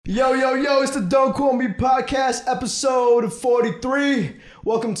Yo, it's the Don't Quote Me Podcast, episode 43.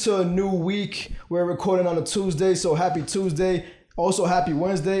 Welcome to a new week. We're recording on a Tuesday, so happy Tuesday. Also, happy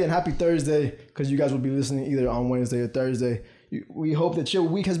Wednesday and happy Thursday, because you guys will be listening either on Wednesday or Thursday. We hope that your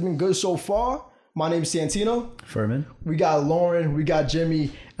week has been good so far. My name is Santino. Furman. We got Lauren, we got Jimmy,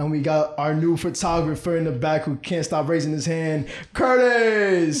 and we got our new photographer in the back who can't stop raising his hand,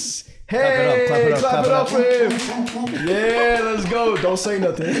 Curtis. Hey, clap it up for him. Yeah, let's go. Don't say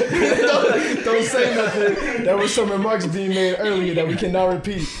nothing. don't say nothing. There was some remarks being made earlier that we cannot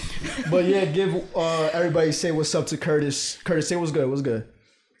repeat. But yeah, give everybody say what's up to Curtis. Curtis, say what's good. What's good?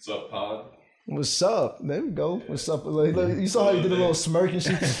 What's up, pod? What's up? There we go. What's up? Like, you saw how he did a little smirk and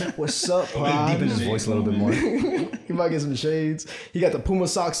shit. What's up, pod? Deepen his voice a little bit more. He might get some shades. He got the Puma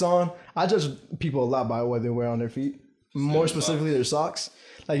socks on. I judge people a lot by what they wear on their feet. More specifically, their socks.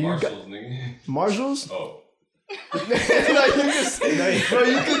 Like Marshalls, nigga. Marshalls? Oh. No,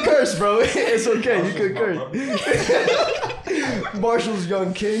 you can curse, bro. It's okay. You can curse. Marshall's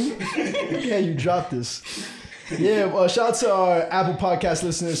Young King. Yeah, you dropped this. Yeah, shout out to our Apple Podcast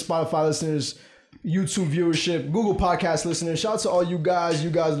listeners, Spotify listeners, YouTube viewership, Google Podcast listeners. Shout out to all you guys.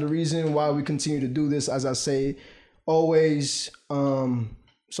 You guys are the reason why we continue to do this, as I say always. So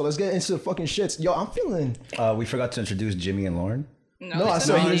let's get into the fucking shits. Yo, I'm feeling... We forgot to introduce Jimmy and Lauren. No, I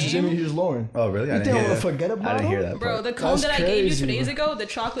said here's Jimmy, here's Lauren. Oh, really? You think I'm gonna forget about I didn't hear him? that Bro, part. the cone that I gave you 2 days ago, the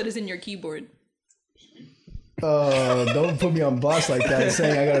chocolate is in your keyboard. Don't put me on blast like that,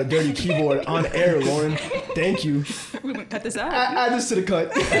 saying I got a dirty keyboard on air, Lauren. Thank you. We're gonna cut this out. Add this to the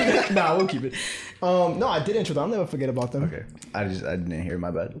cut. Nah, we'll keep it. No, I did intro them. I'll never forget about them. Okay. I didn't hear, my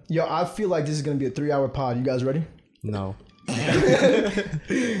bad. Yo, I feel like this is gonna be a 3-hour pod. You guys ready? No. We're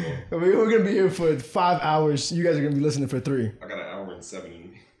gonna be here for 5 hours. You guys are gonna be listening for 3. I got an hour and 7 in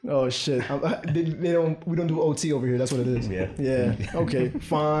me. Oh shit! We don't do OT over here. That's what it is. Yeah. Okay.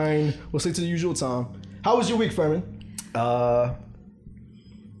 Fine. We'll stick to the usual time. How was your week, Furman? I'm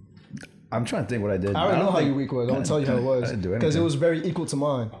trying to think what I did. I already know how your week was. I won't tell you how it was. I didn't do anything. Because it was very equal to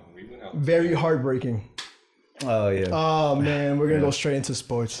mine. We went out. Very heartbreaking. Oh, yeah. Oh man, we're gonna go straight into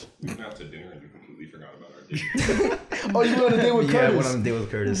sports. We went out to dinner and we completely forgot about our date. Oh, you went on a date with Yeah, I Curtis? went on a date with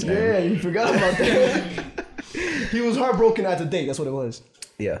Curtis. Yeah, you forgot about that. He was heartbroken at the date. That's what it was.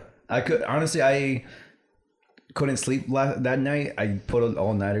 Yeah. I couldn't sleep that night. I put an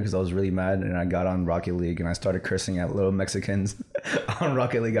all-nighter because I was really mad, and I got on Rocket League, and I started cursing at little Mexicans on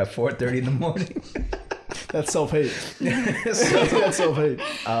Rocket League at 4:30 in the morning. That's self-hate. That's self-hate.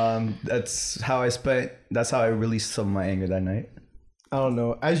 That's how I released some of my anger that night. I don't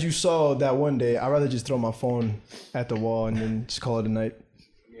know. As you saw that one day, I'd rather just throw my phone at the wall and then just call it a night.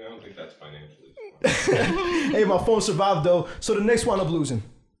 Yeah, I don't think that's financially smart. Hey, my phone survived though. So the Knicks wound up losing.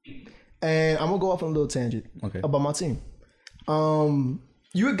 And I'm gonna go off on a little tangent about my team.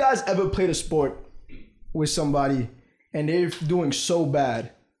 You guys ever played a sport with somebody and they're doing so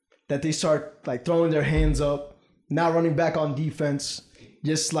bad that they start like throwing their hands up, not running back on defense,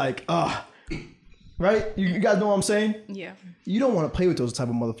 just like right? You guys know what I'm saying? Yeah. You don't want to play with those type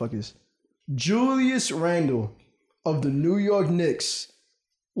of motherfuckers. Julius Randle of the New York Knicks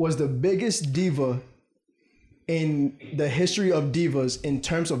was the biggest diva in the history of divas in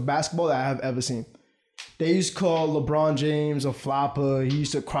terms of basketball that I have ever seen. They used to call LeBron James a flopper. He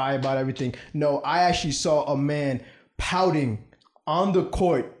used to cry about everything. No, I actually saw a man pouting on the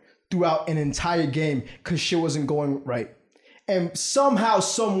court throughout an entire game because shit wasn't going right. And somehow,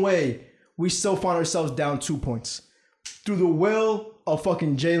 some way, we still found ourselves down 2 points through the will of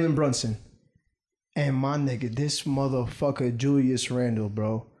fucking Jalen Brunson. And my nigga, this motherfucker Julius Randle,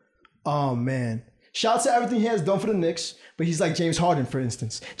 bro. Oh, man. Shout out to everything he has done for the Knicks, but he's like James Harden, for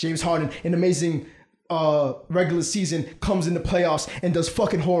instance. James Harden, an amazing regular season, comes in the playoffs and does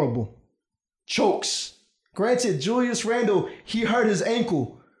fucking horrible. Chokes. Granted, Julius Randle, he hurt his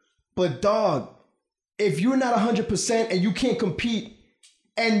ankle. But dog, if you're not 100% and you can't compete,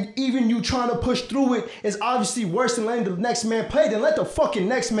 and even you trying to push through it is obviously worse than letting the next man play, then let the fucking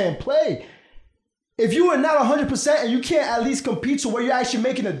next man play. If you are not 100% and you can't at least compete to where you're actually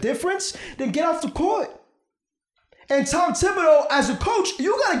making a difference, then get off the court. And Tom Thibodeau, as a coach,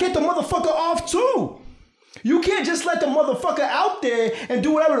 you got to get the motherfucker off too. You can't just let the motherfucker out there and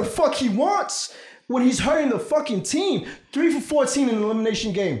do whatever the fuck he wants when he's hurting the fucking team. 3 for 14 in an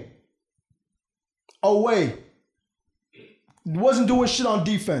elimination game. Away. Wasn't doing shit on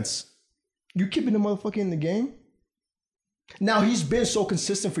defense. You keeping the motherfucker in the game? Now, he's been so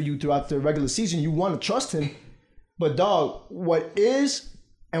consistent for you throughout the regular season. You want to trust him. But, dog, what is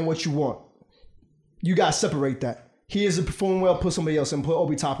and what you want, you got to separate that. He isn't performing well, put somebody else in, put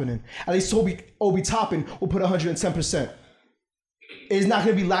Obi Toppin in. At least Obi Toppin will put 110%. It's not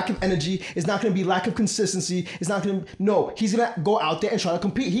going to be lack of energy. It's not going to be lack of consistency. It's not going to. No, he's going to go out there and try to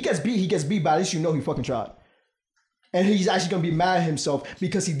compete. He gets beat, but at least you know he fucking tried. And he's actually going to be mad at himself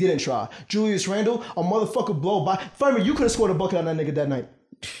because he didn't try. Julius Randle, a motherfucker blow by. Furman, you could have scored a bucket on that nigga that night.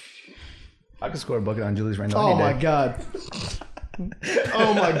 I could score a bucket on Julius Randle. Oh my God.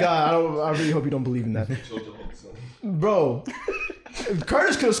 Oh my God. I really hope you don't believe in that. Bro,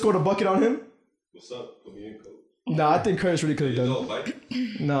 Curtis could have scored a bucket on him. What's up? Put me in, coach. Nah, I think Curtis really could have Dog done it.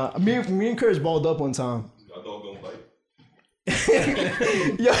 bite? Nah, me and Curtis balled up one time. My dog don't bite.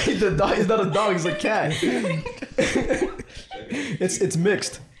 Yo, he's a dog. He's not a dog. He's a cat. It's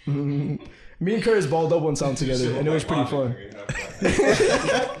mixed. Me and Curtis balled up one time together, and it was pretty fun.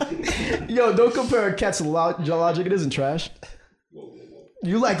 Yo, don't compare a cat to Logic. It isn't trash. Whoa.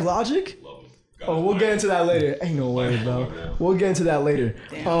 You like Logic? Love him. Oh, we'll get into that later. Ain't no way, bro. We'll get into that later.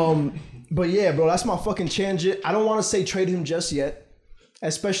 But yeah, bro, that's my fucking tangent. I don't want to say trade him just yet,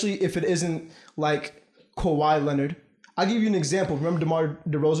 especially if it isn't like Kawhi Leonard. I'll give you an example. Remember DeMar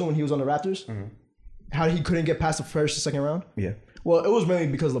DeRozan when he was on the Raptors? Mm-hmm. How he couldn't get past the first or second round? Yeah. Well, it was mainly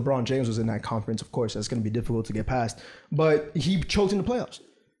because LeBron James was in that conference. Of course, that's going to be difficult to get past. But he choked in the playoffs.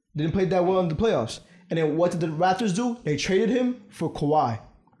 Didn't play that well in the playoffs. And then what did the Raptors do? They traded him for Kawhi.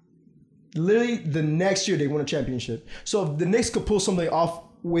 Literally, the next year they won a championship. So if the Knicks could pull something off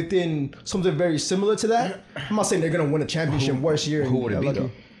within something very similar to that, I'm not saying they're going to win a championship worst year. Who would it be, though?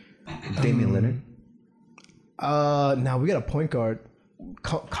 Damian Leonard? Now we got a point guard.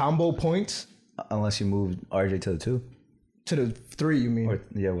 Combo points. Unless you move RJ to the 2. To the 3, you mean? Or,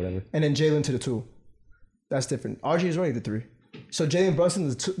 yeah, whatever. And then Jalen to the 2. That's different. RJ is already the 3. So Jalen Brunson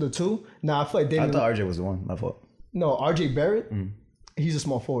the 2. Nah, I feel like Damian. I thought RJ was the 1. My fault. No, RJ Barrett. He's a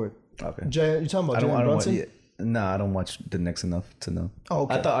small forward. Okay. You talking about Jalen Brunson? I don't watch the Knicks enough to know. Oh,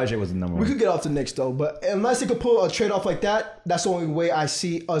 okay. I thought RJ was the number 1. We could get off the Knicks though, but unless they could pull a trade off like that, that's the only way I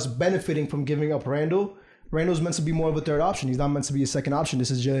see us benefiting from giving up Randle. Randle's meant to be more of a third option. He's not meant to be a second option. This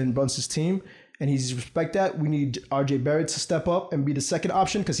is Jalen Brunson's team, and he's respect that. We need RJ Barrett to step up and be the second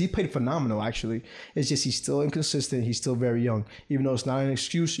option because he played phenomenal, actually. It's just he's still inconsistent. He's still very young. Even though it's not an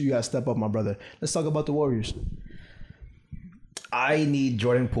excuse, you got to step up, my brother. Let's talk about the Warriors. I need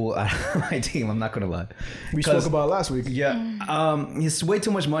Jordan Poole out of my team. I'm not going to lie. We spoke about it last week. Yeah. It's way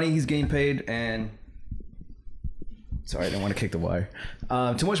too much money he's getting paid, and... Sorry, I didn't want to kick the wire.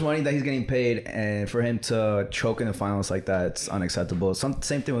 Too much money that he's getting paid, and for him to choke in the finals like that, it's unacceptable.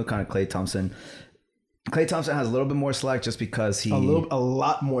 Same thing with kind of Klay Thompson. Klay Thompson has a little bit more slack just because he... A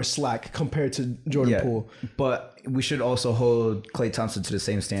lot more slack compared to Jordan Poole. But we should also hold Klay Thompson to the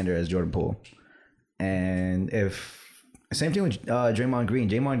same standard as Jordan Poole. And if... Same thing with Draymond Green.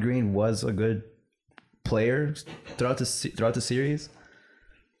 Draymond Green was a good player throughout the series.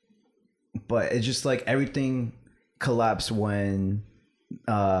 But it's just like everything collapsed when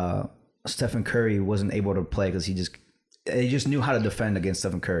Stephen Curry wasn't able to play because he just knew how to defend against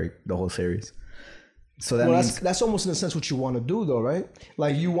Stephen Curry the whole series. So that means that's almost in a sense what you want to do, though, right?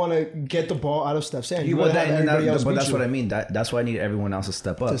 Like you want to get the ball out of Steph's hand. But that's what I mean. That's why I need everyone else to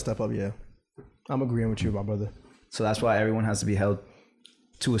step up. To step up, yeah. I'm agreeing with you, my brother. So that's why everyone has to be held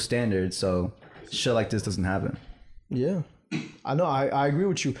to a standard. So shit like this doesn't happen. Yeah. I know, I agree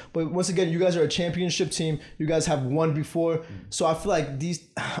with you. But once again, you guys are a championship team. You guys have won before. So I feel like these,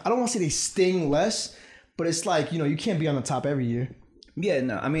 I don't want to say they sting less, but it's like, you can't be on the top every year. Yeah,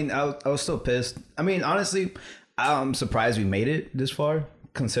 no, I mean, I was still pissed. I mean, honestly, I'm surprised we made it this far,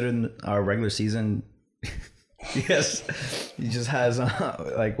 considering our regular season. Yes, he just has,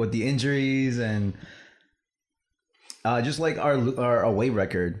 like, with the injuries and just like our away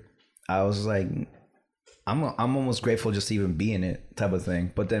record, I was like... I'm almost grateful just to even be in it type of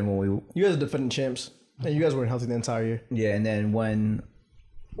thing. But then when you guys are defending champs and you guys weren't healthy the entire year. Yeah, and then when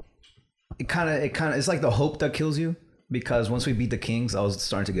it kind of it's like the hope that kills you, because once we beat the Kings, I was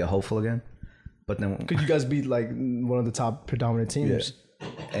starting to get hopeful again. But then could you guys beat like one of the top predominant teams? Yeah.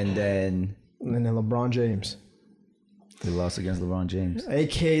 And then LeBron James. They lost against LeBron James,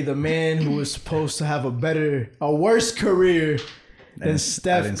 aka the man who was supposed to have a worse career than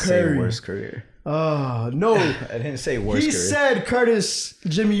Steph Curry. I didn't say worse career. No. I didn't say worse. He said, Curtis,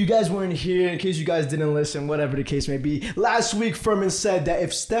 Jimmy, you guys weren't here in case you guys didn't listen, whatever the case may be. Last week, Furman said that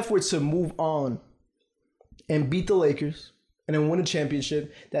if Steph were to move on and beat the Lakers and then win a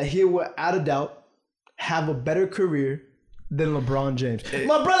championship, that he would, without a doubt, have a better career than LeBron James.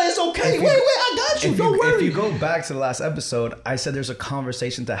 My brother, it's okay. Wait, I got you. Don't worry. If you go back to the last episode, I said there's a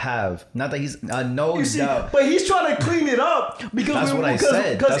conversation to have. Not that he's no doubt. But he's trying to clean it up because that's what I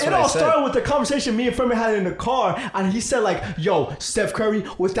said. Because it all started with the conversation me and Furman had in the car, and he said like, "Yo, Steph Curry,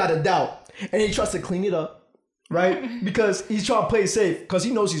 without a doubt," and he tries to clean it up. right? Because he's trying to play it safe because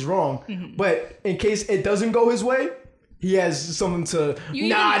he knows he's wrong. Mm-hmm. But in case it doesn't go his way, he has something to. You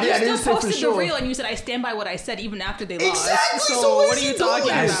didn't still say for posted sure. the reel and you said I stand by what I said even after they lost. Exactly. So what are you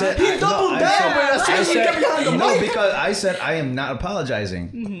talking I about? said- He doubled down, but as soon as he get behind the no, mic. because I said I am not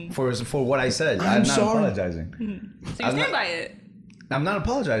apologizing Mm-hmm. for what I said. I'm not sorry. apologizing. So you I'm stand not- by it. I'm not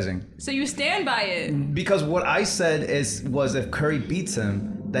apologizing So you stand by it. because what I said was if Curry beats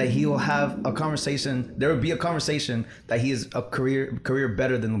him, that he will have a conversation. There will be a conversation that he is a career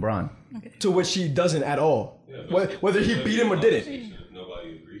better than LeBron. To which he doesn't at all. Whether he beat him or didn't.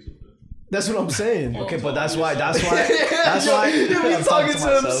 Nobody agrees with it. That's what I'm saying. Okay, but that's why I'm He's talking talking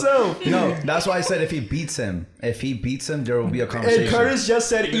to himself. No, that's why I said if he beats him, there will be a conversation. And Curtis just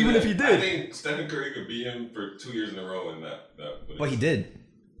said even if he I did. think Stephen Curry could beat him for 2 years in a row, and But he did.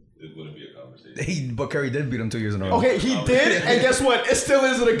 It wouldn't be a conversation. But Curry did beat him 2 years in a row. Okay, he did, and guess what? It still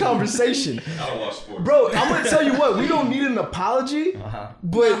isn't a conversation. I don't watch sports. Bro, I'm gonna tell you what, we don't need an apology,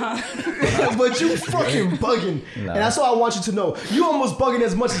 but but you fucking bugging. And that's all I want you to know. You almost bugging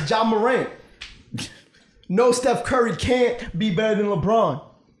as much as John Morant. No, Steph Curry can't be better than LeBron.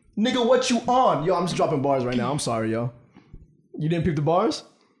 Nigga, what you on? Yo, I'm just dropping bars right now. I'm sorry, yo. You didn't peep the bars?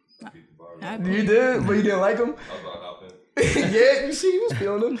 You did, but you didn't like them? I was about to hop in. Yeah, you see, he was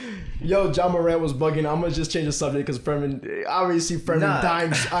feeling them. Yo, John Morant was bugging. I'm gonna just change the subject because Furman, I already see Furman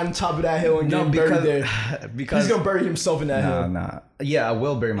dying on top of that hill and getting buried there. Because He's gonna bury himself in that hill. Nah. Yeah, I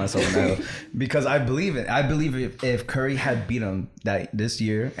will bury myself in that hill because I believe it. I believe if Curry had beat him this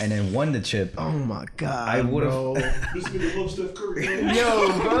year and then won the chip, Oh my god, I would bro. have. This nigga loves Steph Curry. Yo,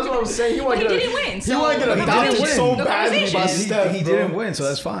 bro, that's what I'm saying. He want to He get didn't win, He so- want to get He adopted didn't so win. No badly by conversation. Steph. He bro. didn't win, so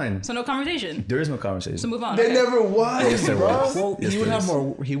that's fine. So no conversation. There is no conversation. So move on. There Okay. never was, there bro. was. Well, Yes, he would there have is.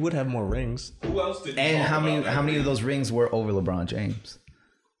 more. He would have more rings. Who else did? you And talk how many about how many of that those rings were over LeBron James?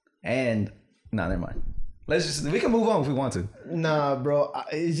 And never mind. We can move on if we want to. Nah, bro,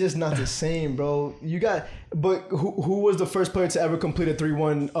 it's just not the same, bro. But who was the first player to ever complete a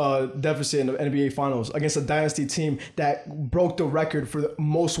 3-1 deficit in the NBA Finals against a dynasty team that broke the record for the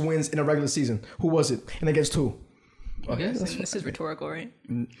most wins in a regular season? Who was it? And against who? Okay. This is rhetorical, right?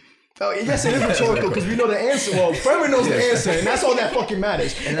 Oh, yes, it is rhetorical because we know the answer. Well, Furman knows the answer, and that's all that fucking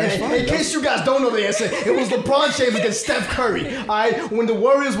matters. And in case you guys don't know the answer, it was LeBron James against Steph Curry. All right, when the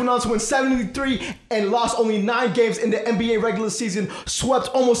Warriors went on to win 73 and lost only 9 games in the NBA regular season, swept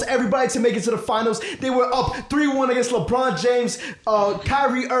almost everybody to make it to the finals. They were up 3-1 against LeBron James,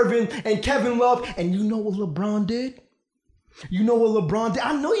 Kyrie Irving, and Kevin Love. And you know what LeBron did? You know what LeBron did?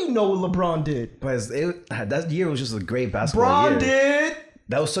 I know you know what LeBron did. But that year was just a great basketball year. LeBron did.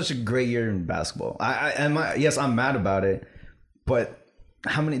 That was such a great year in basketball. Yes, I'm mad about it, but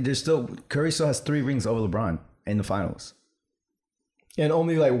how many? Curry still has 3 rings over LeBron in the finals. And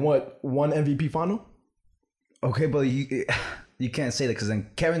only like one MVP final? Okay, but you can't say that because then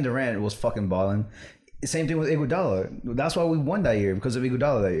Kevin Durant was fucking balling. Same thing with Iguodala. That's why we won that year because of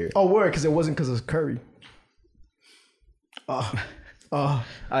Iguodala that year. Oh, word, because it wasn't because of Curry. All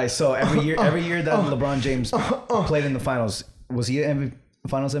right, so every year that LeBron James played in the finals, was he an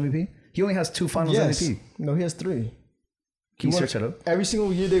Finals MVP? He only has 2 Finals MVP. No, he has 3. Can you search it up? Every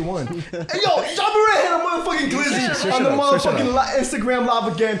single year they won. Hey, yo, John Morant had a motherfucking glizzy Search on it the up, search it motherfucking Instagram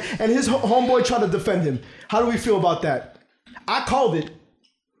live again, and his homeboy tried to defend him. How do we feel about that? I called it.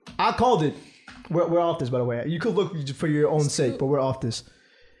 We're off this, by the way. You could look for your own sake, but we're off this.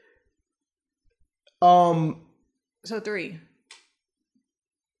 So 3.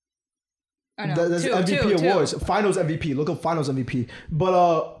 Oh, no. There's 2, MVP 2, awards. Finals MVP. Look up Finals MVP.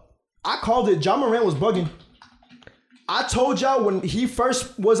 But I called it. John Morant was bugging. I told y'all when he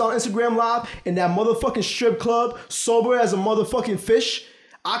first was on Instagram Live in that motherfucking strip club, sober as a motherfucking fish.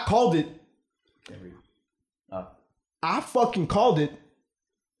 I called it. I fucking called it.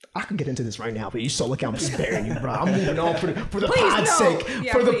 I could get into this right now, but you so look, I'm sparing you, bro. I'm moving on for the Please, pod's no. sake.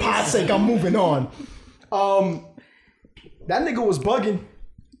 Yeah, For the please. pod's sake, I'm moving on. That nigga was bugging.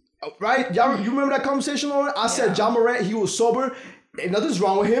 Right? Y'all, you remember that conversation, Lauren? I said John Morant, he was sober. And nothing's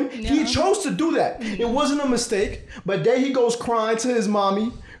wrong with him. He chose to do that. It wasn't a mistake. But there he goes crying to his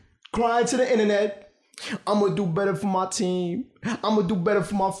mommy, crying to the internet. I'm going to do better for my team. I'm going to do better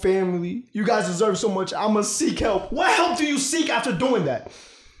for my family. You guys deserve so much. I'm going to seek help. What help do you seek after doing that?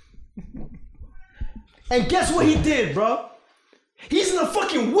 And guess what he did, bro? He's in a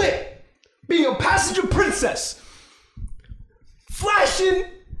fucking whip, being a passenger princess, flashing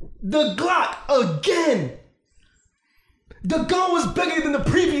the Glock again. The gun was bigger than the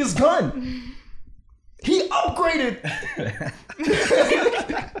previous gun. He upgraded.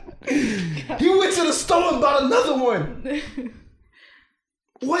 He went to the store and bought another one.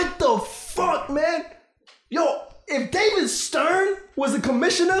 What the fuck, man? Yo, if David Stern was the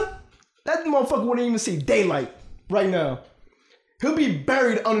commissioner, that motherfucker wouldn't even see daylight right now. He'll be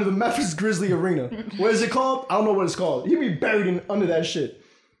buried under the Memphis Grizzly Arena. What is it called? I don't know what it's called. He'll be buried under that shit.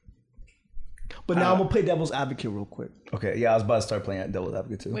 But now I'm gonna play devil's advocate real quick. Okay, yeah, I was about to start playing devil's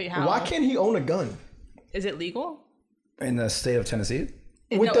advocate too. Wait, how? Why can't he own a gun? Is it legal? In the state of Tennessee?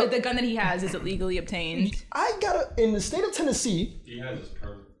 With No, the- the gun that he has, is it legally obtained? In the state of Tennessee, He has his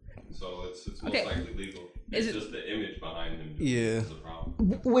permit, so it's most Okay. likely legal. Is It's it- just the image behind him. Yeah. Is the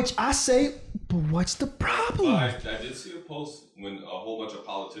problem. which I say, but what's the problem? I did see a post when a whole bunch of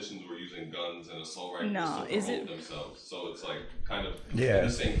politicians were using guns and assault rifles No, to is promote it- themselves. So it's like kind of Yeah. in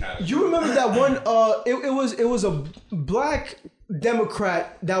the same category. You remember that one? It was a black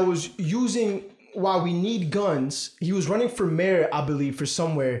Democrat that was using while we need guns. He was running for mayor, I believe, for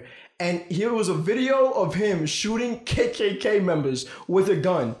somewhere, and here was a video of him shooting KKK members with a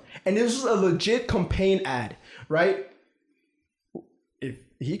gun, and this was a legit campaign ad, right? If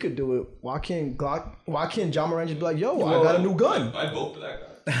he could do it, why can't John Moran just be like, "Yo, I got a new gun"? I'd vote for that guy.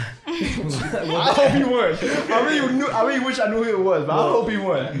 I hope he won. I really wish I knew who it was, but I hope he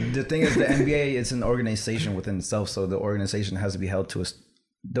won. The thing is, the NBA is an organization within itself, so the organization has to be held to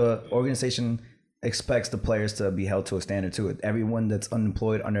the organization expects the players to be held to a standard too. Everyone that's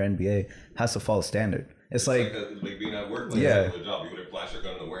unemployed under NBA has to follow standard. It's like like being at work, like Yeah. a regular job. You wouldn't flash your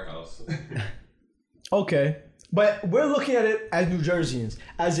gun in the warehouse. Okay. But we're looking at it as New Jerseyans.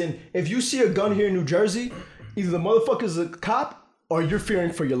 As in, if you see a gun here in New Jersey, either the motherfucker's a cop or you're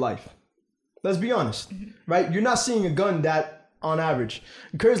fearing for your life. Let's be honest. Right? You're not seeing a gun that on average.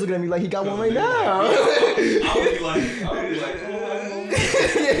 Curry's looking at me like he got one right now. I'll be like,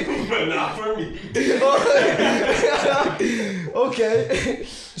 but not for me. Okay.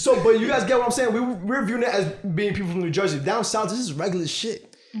 So, but you guys get what I'm saying? We're viewing it as being people from New Jersey. Down south, this is regular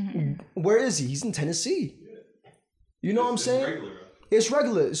shit. Where is he? He?'s in Tennessee. You know what I'm saying? Regular. It's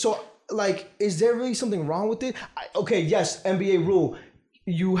regular. So, like, is there really something wrong with it? Okay, yes, NBA rule.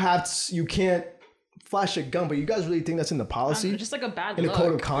 You can't flash a gun, but you guys really think that's in the policy? Just like a bad In the look.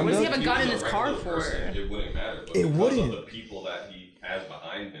 code of What does he have conduct? a gun in If his he was a car regular for? person, it wouldn't matter. But It because wouldn't. of the people that he has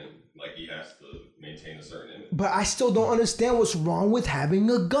behind him, like he has to maintain a certain image. But I still don't understand what's wrong with having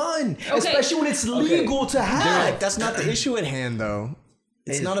a gun, especially when it's legal to have. Like, that's not the issue at hand, though.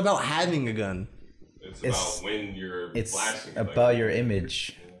 It's not about having a gun. It's about when you're it's flashing. about your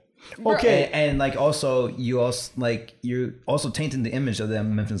image. Okay, And like also you're also tainting the image of the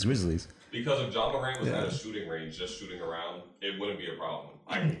Memphis Grizzlies. Because if John Moran was at a shooting range just shooting around, it wouldn't be a problem.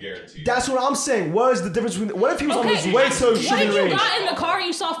 I can guarantee you. that's what I'm saying. What is the difference between? What if he was on his way to a What shooting if you range? got in the car and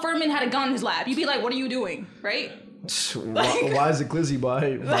you saw Furman had a gun in his lap? You'd be like, what are you doing? Right? Why is it glizzy by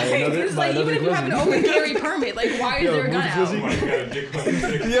another? It's By like, another even if you have an glizzy? open carry permit, like, why is there a gun who's out? Oh my God, dick on his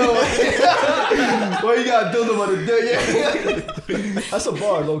dick. Yo, well, you got dildo on the dick. Yeah. That's a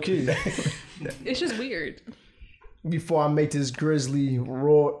bar, low key. It's just weird. Before I make this grizzly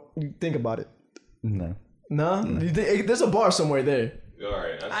roar, think about it. No. Nah, there's a bar somewhere there. All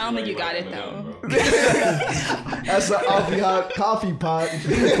right, I don't think you got it, though. That's an Alfie hot coffee pot.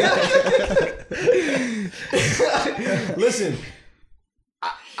 Listen,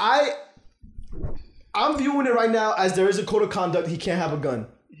 I'm viewing it right now as there is a code of conduct. He can't have a gun,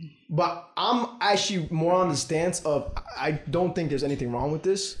 but I'm actually more on the stance of I don't think there's anything wrong with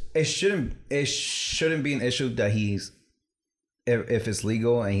this. It shouldn't be an issue that he's if it's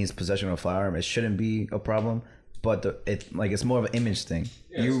legal and he's possession of a firearm, it shouldn't be a problem. But it's more of an image thing.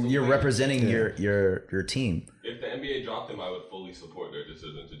 Yeah, it's the You're way- representing your team. If the NBA dropped him, I would fully support their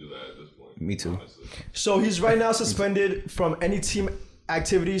decision to do that at this point. Me too. Honestly. So he's right now suspended from any team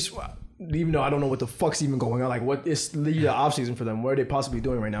activities. Even though I don't know what the fuck's even going on, like what is the off season for them? What are they possibly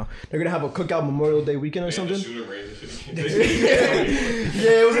doing right now? They're gonna have a cookout Memorial Day weekend or And the something. shooting range.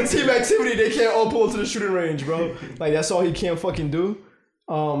 Yeah, it was a team activity. They can't all pull to the shooting range, bro. Like that's all he can fucking do.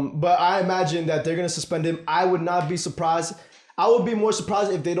 But I imagine that they're gonna suspend him. I would not be surprised. I would be more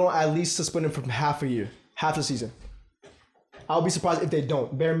surprised if they don't at least suspend him for half a year, half the season. I'll be surprised if they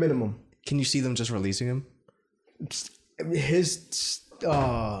don't. Bare minimum. Can you see them just releasing him?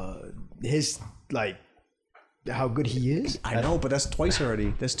 His like how good he is. I know, but that's twice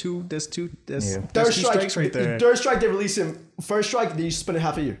already. That's two. That's Third two strike, strikes right there. Third strike, they release him. First strike, they suspend him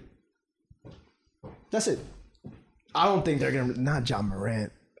half a year. That's it. I don't think they're gonna. Not John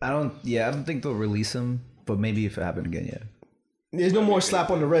Morant. I don't think they'll release him, but maybe if it happened again, yeah. There's no more slap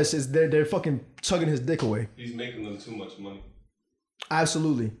on the wrist. It's they're fucking tugging his dick away. He's making them too much money.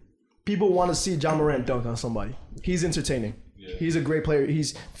 Absolutely. People want to see John Morant dunk on somebody. He's entertaining. Yeah. He's a great player.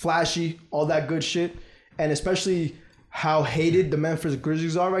 He's flashy, all that good shit. And especially how hated the Memphis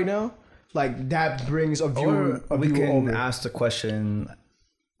Grizzlies are right now. like that brings a Or viewer we can over. ask the question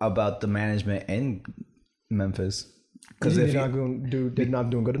about the management in Memphis. Because Because if they're not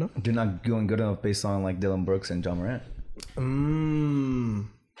doing good enough. they're not doing good enough based on like Dylan Brooks and John Morant.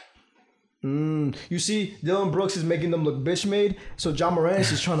 You see, Dylan Brooks is making them look bitch made, so John Morant is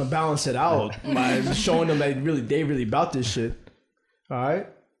just trying to balance it out by showing them that they really about this shit. All right,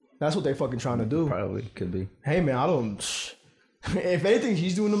 that's what they fucking trying to do. Probably could be. Hey man, I don't. If anything,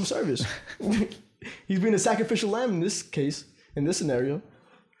 he's doing them a service. He's being a sacrificial lamb in this case, in this scenario.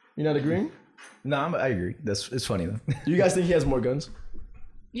 You not agreeing? No, I agree. It's funny though. Do you guys think he has more guns,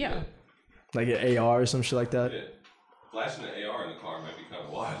 Yeah. like an AR or some shit like that? Yeah. Flashing an AR in the car might be kind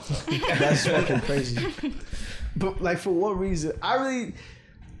of wild. That's fucking crazy. But like, for what reason? I really.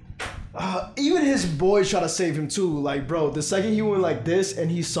 Even his boys try to save him too. Like, bro, the second he went like this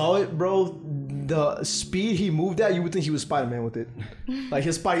and he saw it, bro, the speed he moved at, you would think he was Spider-Man with it. Like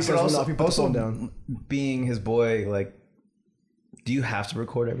his spidey sense went off. He put the phone down. Being his boy, like, do you have to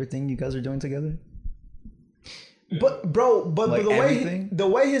record everything you guys are doing together? But bro, Like the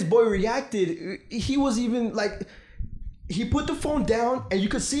way his boy reacted, he was even like. He put the phone down, and you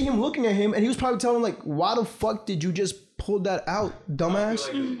could see him looking at him, and he was probably telling him, like, "Why the fuck did you just pull that out, I dumbass?"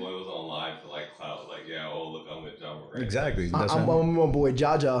 feel like his boy was on live for like clout. Like, yeah, oh look, I'm with John Morant. Exactly. I'm my boy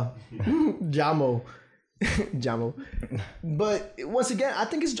Jaja, Jamo, Jamo. But once again, I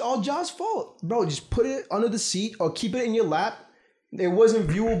think it's all Ja's fault, bro. Just put it under the seat or keep it in your lap. It wasn't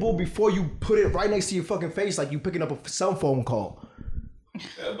viewable before you put it right next to your fucking face, like you picking up a cell phone call.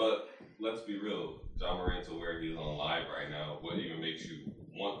 Yeah, but let's be real. John Morant's aware he's on live right now. What even makes you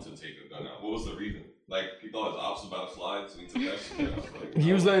want to take a gun out? What was the reason? Like, he thought his ops was about to slide, so he took that shit out. Like,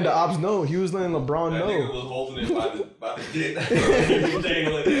 He was letting the ops know. He was letting LeBron that nigga know. was holding it by the dick. He was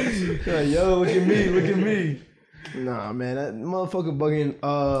dangling that shit. Like, yo, look at me, look at me. Nah, man, that motherfucker bugging.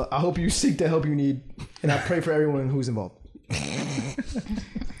 I hope you seek the help you need, and I pray for everyone who's involved.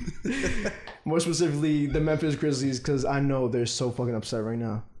 More specifically, the Memphis Grizzlies, because I know they're so fucking upset right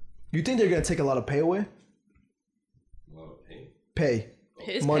now. You think they're gonna take a lot of pay away? A lot of pain. Pay.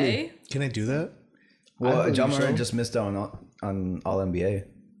 His Money. pay. Can I do that? I Well, believe John Morant so. just missed out on All NBA.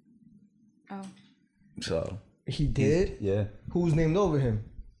 Oh. So He did? yeah, Who's named over him?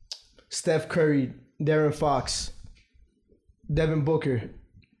 Steph Curry, Darren Fox, Devin Booker.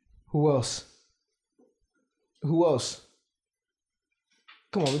 Who else? Who else?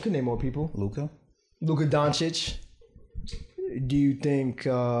 Come on, we could name more people. Luka. Luka Doncic. Do you think?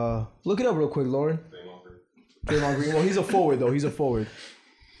 Look it up real quick, Lauren. Draymond Green. Well, he's a forward though. He's a forward.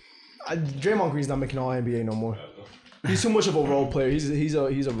 Draymond Green's not making All NBA no more. He's too much of a role player. He's a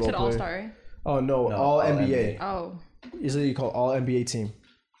role Said player. All Star, right? Oh no, All NBA. Oh. It's literally called All NBA team.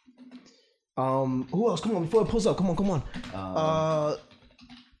 Who else? Come on, before it pulls up. Come on.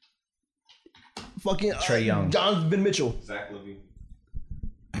 Fucking Trae Young. Donovan Mitchell. Zach Levine.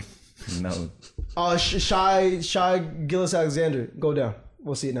 No, Shy Gillis Alexander. Go down.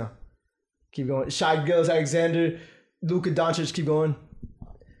 We'll see it now. Keep going. Shy Gillis Alexander. Luka Doncic. Keep going.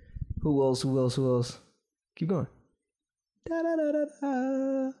 Who else? Keep going.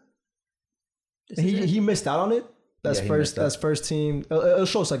 He missed out on it. That's Yeah, he first. missed out. That's first team. It'll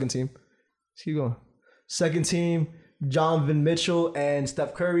show second team. Let's keep going. Second team. Donovan Mitchell and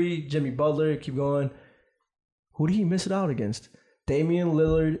Steph Curry. Jimmy Butler. Keep going. Who did he miss it out against? Damian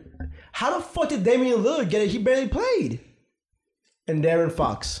Lillard. How the fuck did Damian Lillard get it? He barely played. And Darren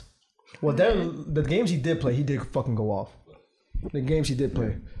Fox. Well, the games he did play, he did fucking go off. The games he did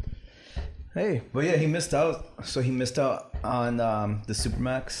play. Hey. but yeah, he missed out. So he missed out on the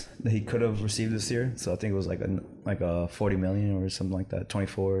Supermax that he could have received this year. So I think it was like a 40 million or something like that,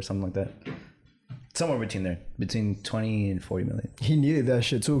 24 or something like that. Somewhere between there, between 20 and 40 million. He needed that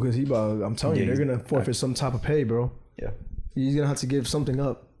shit too, because I'm telling you, Yeah, they're going to forfeit some type of pay, bro. Yeah. He's going to have to give something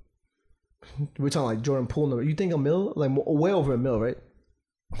up. We're talking like Jordan Poole number. You think a mil? Like way over a mil, right?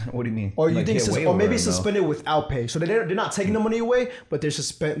 What do you mean? Or you Like, think, yeah, way or over maybe a mil. suspended without pay. So they're not taking the money away, but they're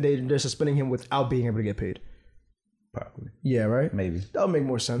suspending him without being able to get paid. Probably. Yeah, right? Maybe. That would make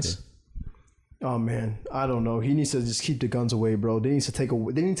more sense. Oh man, I don't know. He needs to just keep the guns away, bro. They need to take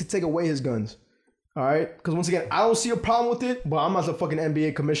away his guns. All right? Because once again, I don't see a problem with it, but I'm not the fucking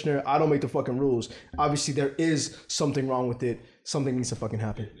NBA commissioner. I don't make the fucking rules. Obviously, there is something wrong with it. Something needs to fucking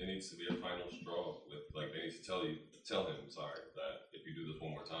happen. There needs to be a final straw. They need to tell him, sorry, that if you do this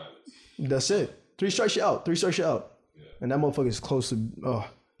one more time, That's it. 3 strikes you out. 3 strikes you out. Yeah. And that motherfucker is close to. Oh.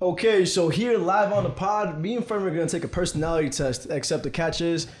 Okay, so here live on the pod, me and Fermi are going to take a personality test, except the catch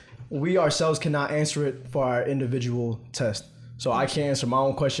is we ourselves cannot answer it for our individual test. So I can't answer my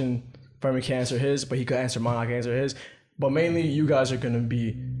own question. Fermi can't answer his, but he could answer mine. I can answer his. But mainly, you guys are going to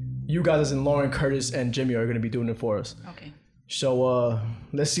be you guys, as in Lauren, Curtis, and Jimmy, are going to be doing it for us. Okay. So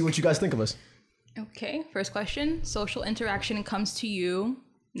let's see what you guys think of us. Okay. First question: social interaction comes to you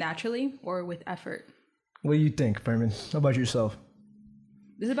naturally or with effort? What do you think, Furman? How about yourself?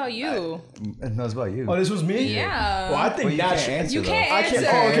 This is about you. No, it's about you. Oh, this was me? Yeah. Well, I think Well, you can't naturally. answer, You though. can't I answer. can't.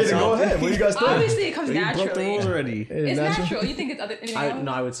 Oh, okay, then go ahead. What do you guys think? Obviously, it comes You broke the naturally. rules already. It's natural. You think it's other? anything else?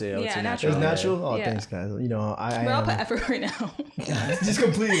 No, I would say Yeah, natural. natural. It's natural? Oh, Yeah. thanks, guys. You know, I But I'll put am effort right now. just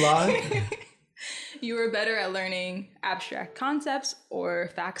completely lie. You were better at learning abstract concepts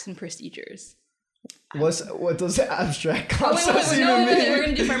or facts and procedures. What does abstract Oh, wait, concepts no, even we're mean?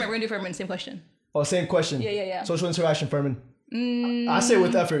 gonna do Furman. We're gonna do Furman. Same question. Oh, same question. Yeah. Social interaction, Furman. I say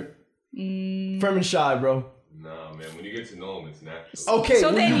with effort. Furman shy, bro. Nah, man. When you get to know him, it's natural. Okay, So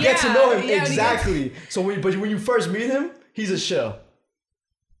when then, you get to yeah, know him, yeah, when you get- exactly. But when you first meet him, he's a shell.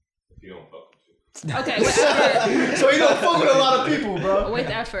 If you don't fuck with you. Okay, with effort. So he don't fuck with a lot of people, bro. With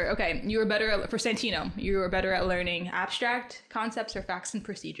effort. Okay, you were better at, for Santino. You were better at learning abstract concepts or facts and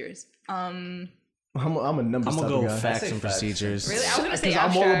procedures. I'm a numbers I'm type gonna go of guy. facts say and facts. procedures. Really, I was gonna say Because I'm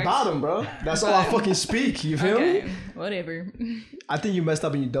abstract. all about him, bro. That's all I fucking speak. You feel Okay, me? whatever. I think you messed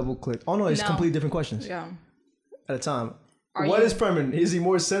up and you double clicked. Oh no, it's No. completely different questions Yeah. at a time. Are What you- is Furman? Is he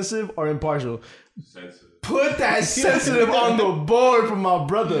more sensitive or impartial? Sensitive. Put that sensitive on the board for my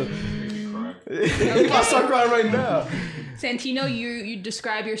brother. Make you cry. I start crying right now. Santino, you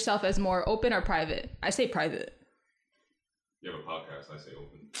describe yourself as more open or private? I say private. You have a podcast. I say open.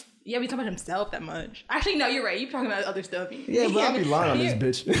 Yeah, we talk about himself that much. Actually, no, you're right. You're talking about other stuff. Yeah, but I'll be lying on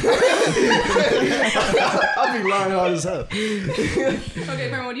this Yeah. bitch. I'll be lying hard as hell. Okay,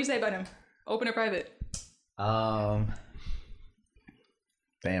 Furman, what do you say about him? Open or private?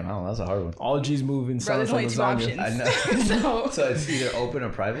 Damn, I don't know. That's a hard one. All G's moving. Bro, there's only two options. I know. So, So it's either open or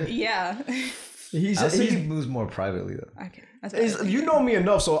private. yeah. He's, I think he he's, moves more privately though. Okay. That's what I was you know me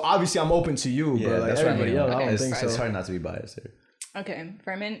enough, so obviously I'm open to you, but like what I everybody mean. else, I Okay, don't It's, think it's so. hard not to be biased here. Okay,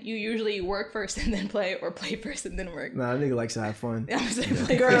 Furman, you usually work first and then play, or play first and then work. Nah, nigga likes to have fun. I'm saying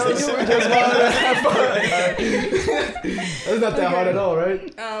play Girl, first and then work. It's not that hard at all,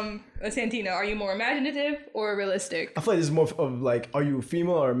 right? Santino, are you more imaginative or realistic? I feel like this is more of like, are you a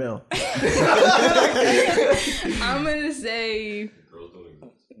female or a male? I'm gonna say Girls don't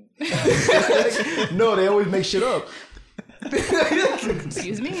exist. No, they always make shit up.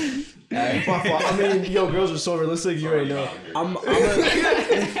 excuse me. My fault. I mean, yo, girls are so realistic. You already know. I'm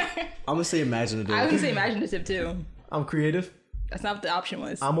gonna say imaginative. I was gonna say imaginative too. I'm creative. That's not what the option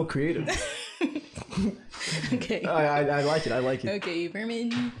was. I'm a creative. Okay. I like it. I like it. Okay,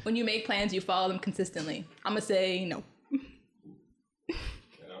 Furman, when you make plans, you follow them consistently. I'm gonna say no.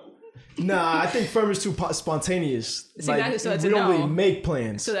 Nah, I think Furman's too spontaneous. Exactly, so it's we a don't no. really make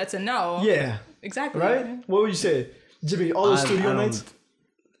plans. So that's a no. Yeah. Exactly. Right? What would you say? Jimmy, all the studio I don't- nights?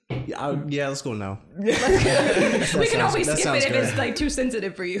 Yeah, let's go now. We can always that skip sounds it if it's good. like too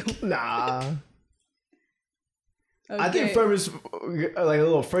sensitive for you. Nah. Okay. I think Furman's like a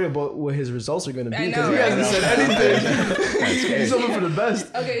little afraid about what his results are going to be I because know, he right? hasn't said anything. He's hoping for the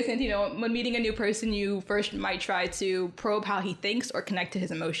best. Okay, Santino, when meeting a new person, you first might try to probe how he thinks or connect to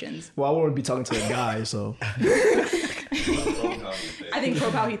his emotions. Well, I won't be talking to a guy, so. I think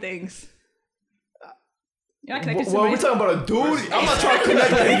probe how he thinks. You're not connected to Well, we're somebody. talking about a dude. I'm not trying to connect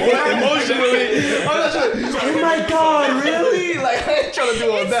with him emotionally. I'm not trying. Oh my god, really? Like I ain't trying to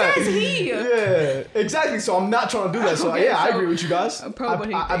do all It that. says he. Yeah, exactly. So I'm not trying to do that. So Okay, yeah, I so, agree with you guys. probe what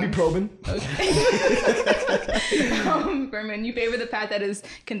he I be thinks. probing. Berman, you favor the path that is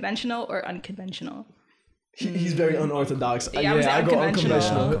conventional or unconventional? He's very unorthodox. Yeah, I would say I go unconventional.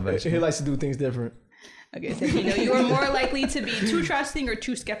 unconventional. Unconventional. He likes to do things different. Okay, Santino, you are more likely to be too trusting or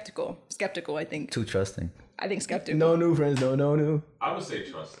too skeptical. Skeptical, I think. Too trusting. I think skeptical. No new friends. No new. I would say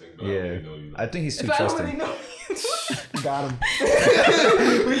trusting, but I Yeah, don't really know you. I think he's too But I don't trusting. really know. Got him.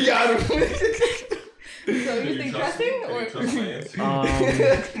 We got him. So you think trusting Can or? you trust my answer?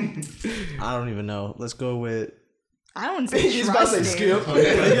 I don't even know. Let's go with. I don't say He's about to say trusting. skip. All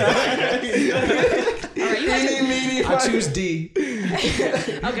right, you guys I choose D.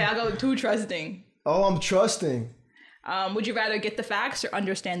 okay, I'll go too trusting. Oh, I'm trusting. Would you rather get the facts or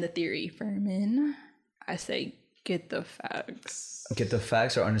understand the theory, Furman? I say get the facts. Get the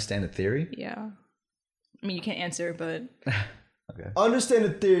facts or understand the theory. Yeah. I mean, you can't answer, but Understand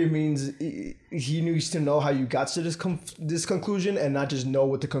the theory means he needs to know how you got to this conclusion and not just know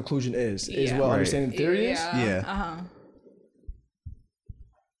what the conclusion is. Is Yeah. what Right. understanding the theory is. Yeah. Uh-huh.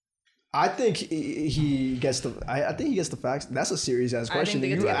 I think he gets the. I think he gets the facts. That's a serious ass question. think they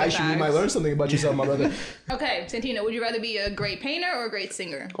get You to get the actually might facts. learn something about yourself, my brother. Okay, Santino, would you rather be a great painter or a great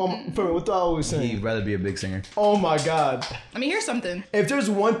singer? For what I was saying. He'd rather be a big singer. Oh my god! Let me hear something. If there's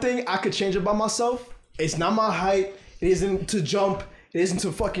one thing I could change about myself, it's not my height. It isn't to jump. It isn't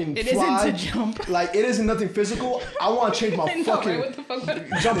to fucking It fly. isn't to jump. Like it isn't nothing physical. I want to change my I know, fucking. right? What the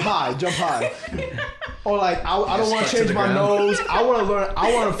fuck? Jump high. Or like I don't want to Stuck to change the my ground. nose. I want to learn.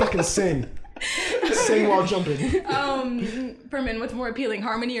 I want to fucking sing. Sing while jumping. Furman, what's more appealing,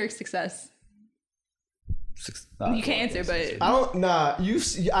 harmony or success? You can't answer, but I don't. Nah.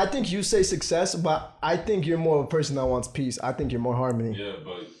 I think you say success, but I think you're more of a person that wants peace. I think you're more harmony. Yeah,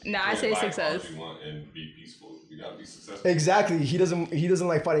 but Nah, I you say can't buy success. cars you want and be peaceful. You gotta be successful. Exactly. He doesn't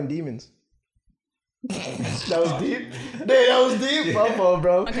like fighting demons. That was deep. Dude, that was deep. My fault,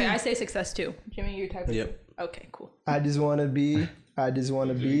 bro. okay, I say success too. Jimmy, you're type of Yep. Okay, cool. I just wanna be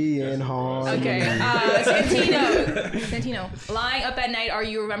in harmony. Okay, Santino, lying up at night, are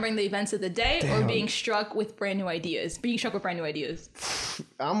you remembering the events of the day or being struck with brand new ideas? Being struck with brand new ideas.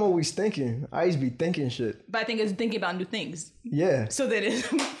 I'm always thinking. I used to be thinking shit. But I think it's thinking about new things. Yeah. So that is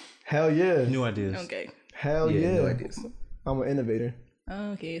Hell yeah. New ideas. okay. Hell yeah. No ideas. I'm an innovator.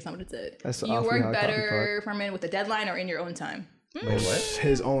 Okay, it's not what it said. That's the you Alfred work High better, Furman, with a deadline or in your own time? Wait, what?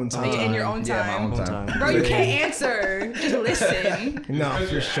 His own time. In your own Yeah, my time. own time. Bro, you can't answer. Just listen. No, Because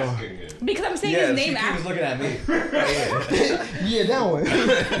for you're sure. asking him. Because I'm saying Yeah, his she name keeps after looking at me. Yeah, that one.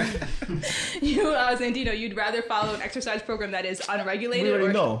 you, Santino. You'd rather follow an exercise program that is unregulated We already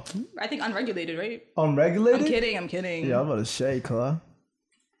or know. I think unregulated, right? Unregulated? I'm kidding. Yeah, I'm about to say, Cla.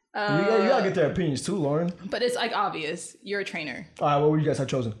 You gotta get their opinions too, Lauren. But it's like obvious. You're a trainer. All right, what would you guys have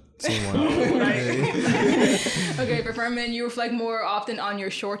chosen? Same one. Okay, for Furman, you reflect more often on your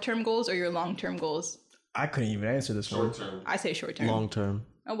short-term goals or your long-term goals? I couldn't even answer this one. Short term. I say short-term. Long term.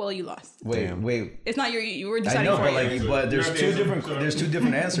 Oh, well, you lost. Wait. It's not you were I deciding know, for but you. like, but there's two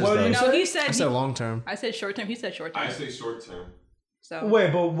different answers What though. did you No, he said, I said long term. I said short-term. He said short-term. I say short term. So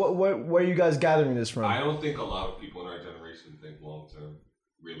Wait, but where are you guys gathering this from? I don't think a lot of people in our generation think long term,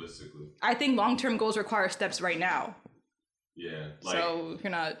 realistically. I think long-term goals require steps right now. Yeah. Like, So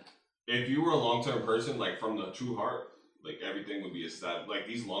you're not. if you were a long term person, like from the true heart, like everything would be established. Like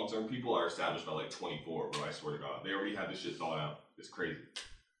these long term people are established by like 24, bro. I swear to God. They already had this shit thought out. It's crazy.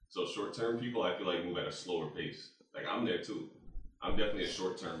 So short term people, I feel like move at a slower pace. Like I'm there too. I'm definitely a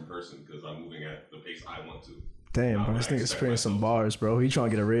short term person because I'm moving at the pace I want to. Damn, bro, this I nigga's expect spitting some myself. bars, bro. He trying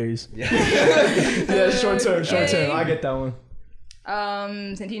to get a raise. Yeah. Yeah, short term. I get that one.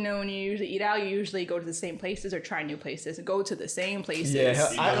 Santino, when you usually eat out, you usually go to the same places or try new places. Go to the same places. Yeah,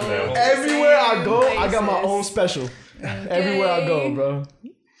 Go everywhere I go, Same I got my places. own special. Everywhere I go, bro.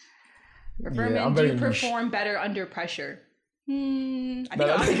 Furman, I'm do very you niche. perform better under pressure? I think a That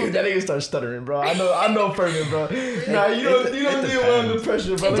lot of people nigga, that do. nigga start stuttering, bro. I know Furman, bro. Nah, you don't deal well under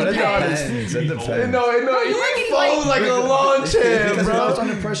pressure, bro. It Let's be depends. honest. It depends. No, you're he working folds like a lawn chair, Because if I was bro.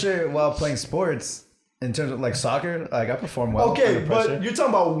 under pressure while playing sports, in terms of like soccer, like I perform well Okay, under pressure. but you're talking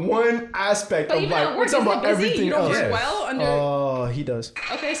about one aspect But of even like at we're work, talking isn't about it busy? everything You don't else. work Yeah. well under. Oh, he does.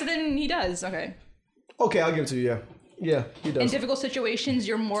 Okay, so then he does. Okay. Okay, I'll give it to you. Yeah, he In does. difficult situations,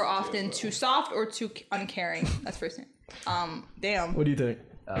 you're more often too soft or too uncaring. That's first thing. Damn. What do you think?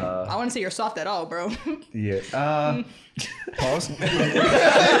 I wouldn't say you're soft at all, bro. Yeah. Pause.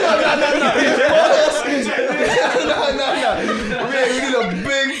 Exactly. We need a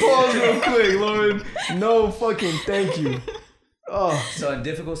big pause real quick, Lauren. No fucking thank you. Oh, So in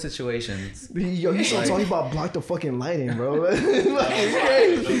difficult situations, yo, he's still talking about block the fucking lighting, bro. Fucking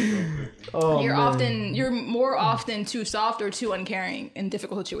crazy. Oh, You're more often too soft or too uncaring in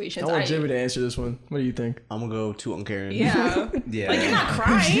difficult situations. I want Jimmy to answer this one. What do you think? I'm gonna go too uncaring. Yeah. yeah. Like you're not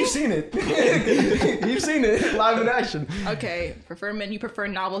crying. You've seen it. You've seen it live in action. Okay, for Furman, you prefer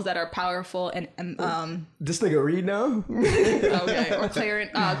novels that are powerful and This nigga read now? okay, or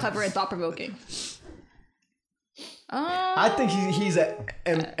clever and thought provoking. I think he's a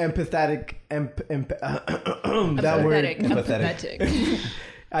empathetic. That word. Empathetic.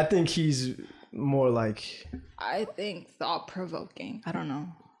 I think he's more like. I think thought provoking. I don't know.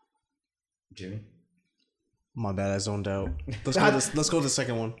 Jimmy. My bad, I zoned out. Let's go to the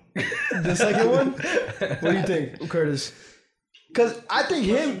second one. The second one? What do you think, Curtis? Because I think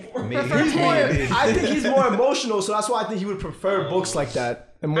he's more emotional, so that's why I think he would prefer books like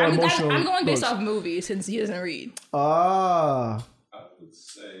that and more emotional. I'm going based books. off movies since he doesn't read. Ah, I would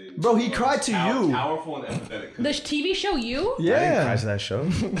say. Bro, he cried to you. Powerful and empathetic. The TV show You? I didn't cry yeah. to that show.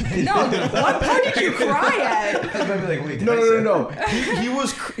 No, what part did you cry at? I'd be like, wait, did No, I no, say no, that? no.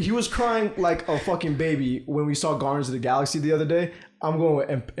 He was crying like a fucking baby when we saw Guardians of the Galaxy the other day. I'm going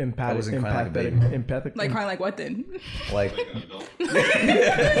with I wasn't crying like a baby. Empathic. Like crying like what then? Like, Like an adult.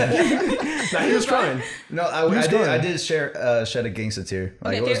 Nah, he was crying. no, I did shed a gangster tear.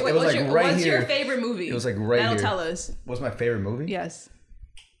 Like, Okay, it was like right what's here. your favorite movie? It was like right That'll here. tell us. What's my favorite movie? Yes.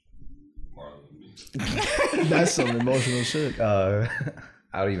 Marlon and me. That's some emotional shit. I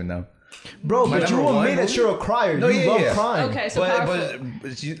don't even know. Bro, My but you number one admit that movie? you're a crier. No, you yeah, love yeah. crying. Okay, so powerful.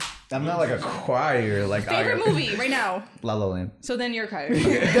 But I'm not like a crier. Like Favorite movie right now. La La Land. So then you're Kyrie.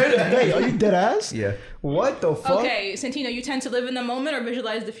 Hey, are you dead ass? Yeah. What the fuck? Okay, Santino, you tend to live in the moment or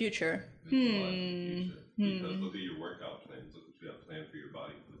visualize the future? Because look at your workout plans. Look what you have planned for your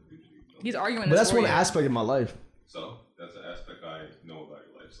body for the future. He's arguing But this that's for one you. aspect of my life. So that's an aspect I know about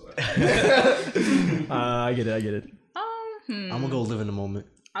your life. So I get it. I'm gonna go live in the moment.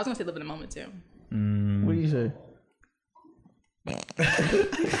 I was gonna say live in the moment too. What do you say?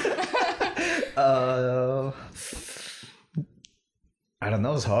 I don't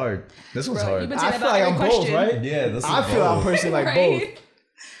know. It's hard. This one's Bro, hard. you've been I saying feel about like every I'm question. both, right? Yeah, this I is feel I'm both. personally like Right? both.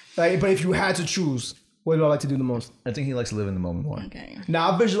 Like, but if you had to choose, what do I like to do the most? I think he likes to live in the moment more. Okay.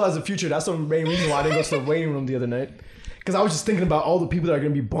 Now I visualize the future. That's the main reason why I didn't go to the waiting room the other night. Because I was just thinking about all the people that are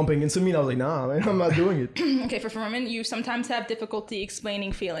gonna be bumping into me, and I was like, nah, man, I'm not doing it. Okay, for Furman, you sometimes have difficulty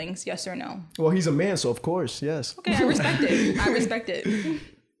explaining feelings, yes or no? Well, he's a man, so of course, yes. Okay, I respect it. I respect it.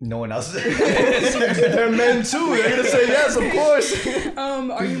 No one else. They're men too. They're gonna say yes, of course.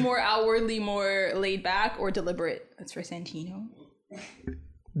 Are you more outwardly more laid back or deliberate? That's for Santino.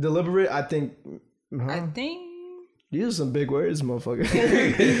 Deliberate, I think. I think. These are some big words, motherfucker.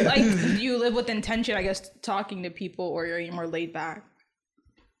 Like, do you live with intention, I guess, talking to people, or are you more laid back?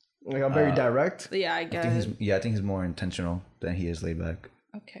 Like I'm very direct. Yeah, I guess. I think he's more intentional than he is laid back.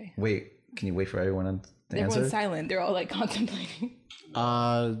 Okay. Wait, can you wait for everyone to Everyone's answer? silent. They're all like contemplating.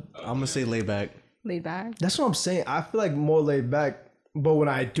 I'm gonna say laid back. Laid back. That's what I'm saying. I feel like more laid back, but when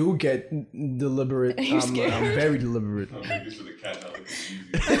I do get deliberate, I'm scared? very deliberate. I'm making this for the cat now. It's easy.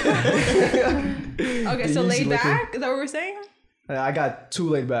 Okay, so Easy laid looking. back? Is that what we're saying? I got too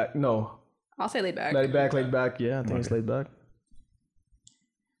laid back. No, I'll say laid back. laid back. Yeah, I think it's laid back.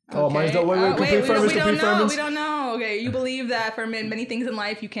 Okay. Oh, mine's the wait, we complete don't know. firmness. We don't know. Okay, you believe that for many things in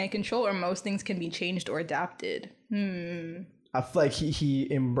life you can't control, or most things can be changed or adapted. I feel like he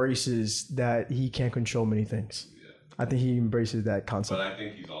embraces that he can't control many things. I think he embraces that concept. But I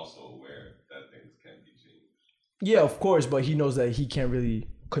think he's also aware that things can be changed. Yeah, of course, but he knows that he can't really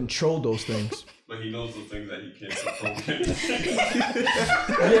control those things. But he knows the things that he can't control. can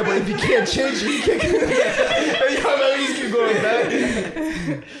Yeah, but if he can't change it, he can't. Let me just keep going back.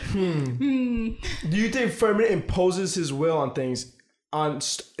 Do you think Furman imposes his will on things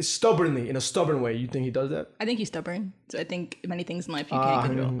stubbornly, in a stubborn way? You think he does that? I think he's stubborn. So I think many things in life you can't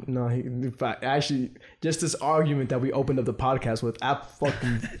control. No, in fact, actually, just this argument that we opened up the podcast with,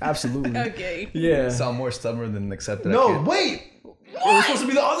 absolutely. Okay. Yeah. So I'm more stubborn than accepted. No, wait. It was supposed to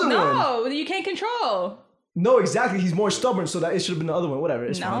be the other one. No, you can't control. No, exactly. He's more stubborn, so that it should have been the other one. Whatever.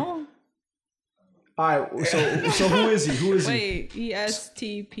 It's fine. No. All right. So who is he? Who is he? Wait.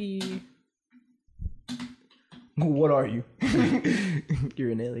 ESTP. What are you?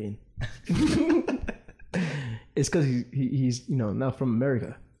 You're an alien. It's because he's not from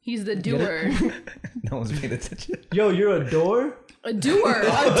America. He's the doer. No one's paying attention. Yo, you're a doer? A doer.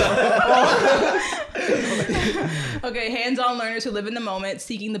 Okay, hands-on learners who live in the moment,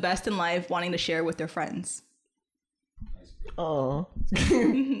 seeking the best in life, wanting to share with their friends. Oh.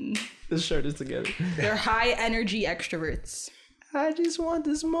 This shirt is together. They're high-energy extroverts. I just want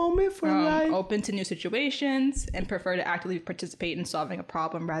this moment for life. Open to new situations and prefer to actively participate in solving a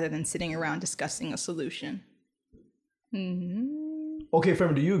problem rather than sitting around discussing a solution. Okay,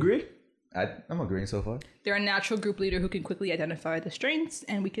 Furman, do you agree? I'm agreeing so far. They're a natural group leader who can quickly identify the strengths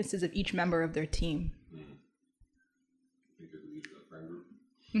and weaknesses of each member of their team.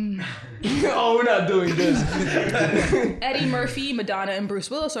 Oh, we're not doing this. Eddie Murphy, Madonna, and Bruce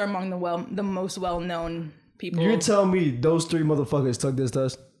Willis are among the most well-known people. You're telling me those three motherfuckers took this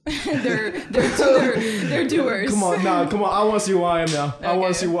test? they're doers. Come on. I want to see who I am now. I want to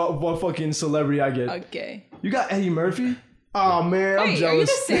Okay. see what fucking celebrity I get. Okay. You got Eddie Murphy? Oh, man, I'm Wait, are you jealous.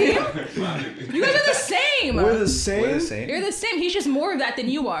 the same? You guys are the same. We're the same? We're the same. You're the same. He's just more of that than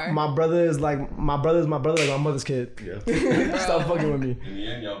you are. My brother is like my brother, like my mother's kid. Yeah. Stop fucking with me. In the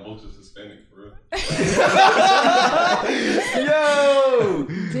end, y'all both just Hispanic, for real. Yo!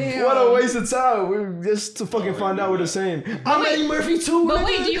 Damn. What a waste of time. We just to fucking find out we're the same. I'm Eddie Murphy too. But nigga.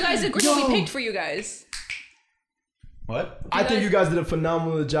 wait, do you guys agree what Yo. we picked for you guys? What? I think you guys did a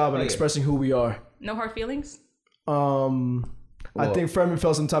phenomenal job in yeah. expressing who we are. No hard feelings? I Well- think Furman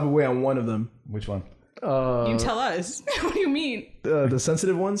felt some type of way on one of them. Which one? You tell us. What do you mean? The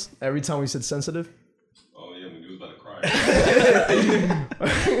sensitive ones. Every time we said sensitive, Oh yeah, when you was about to cry.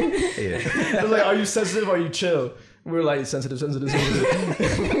 Yeah. they're like, "Are you sensitive? Or are you chill?" We're like, "Sensitive, sensitive,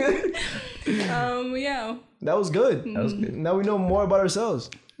 sensitive." Yeah. That was good. That was good. Now we know more about ourselves.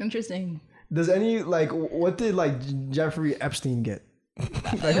 Interesting. Does any what did Jeffrey Epstein get?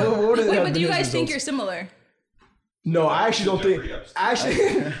 Like, what did Wait, have but do been you his guys think results? you're similar? No, I actually don't think. Jeffrey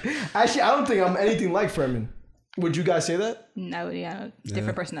Epstein. Actually, I don't think I'm anything like Furman. Would you guys say that? No, yeah.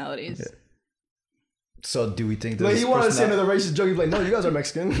 Different personalities. So do we think Like, this he wanted to say personali- another racist joke. He's like, "No, you guys are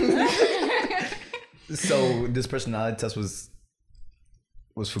Mexican." So this personality test was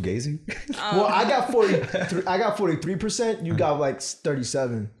fugazi? Well, I got 43. I got 43%. You got like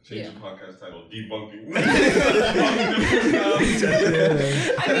 37. Change Yeah. the podcast title, debunking.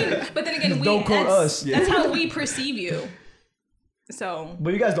 I mean, but then again, Don't quote us. That's how we perceive you. So,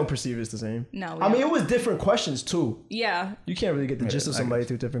 But you guys don't perceive it as the same. no. I mean, it was different questions too. yeah. You can't really get the gist of I somebody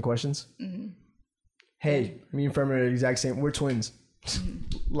through different questions. Hey, me and Furman are the exact same. We're twins.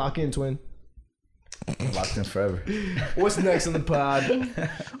 Lock in, twin. Locked in forever. What's next in the pod?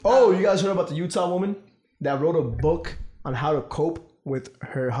 Oh, you guys heard about the Utah woman that wrote a book on how to cope with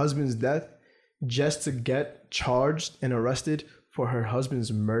her husband's death just to get charged and arrested for her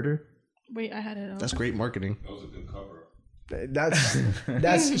husband's murder? Wait, I had it on. That's great marketing. That was a good cover.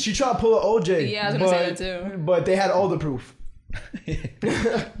 That's she tried to pull an OJ. Yeah, I was gonna say that too. But they had all the proof.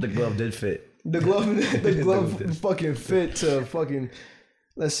 The glove did fit. The glove did. fucking fit to fucking.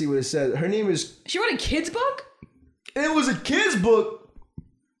 Let's see what it said. Her name is. She wrote a kid's book? It was a kid's book.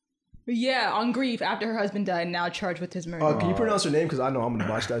 Yeah, on grief after her husband died, now charged with his murder. Can you pronounce her name? Because I know I'm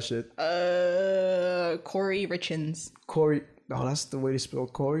gonna watch that shit. Corey Richins. Corey. Oh, that's the way to spell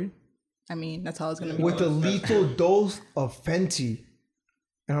Corey. I mean, that's how it's gonna be. With a lethal dose of Fenty,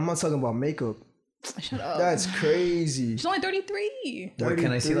 and I'm not talking about makeup. Shut up. That's crazy. She's only 33. Wait,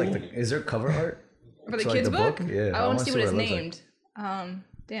 can I see is there cover art? For the So, like, kids' the book? book? Yeah, I I want wanna to see see what it's what it looks named.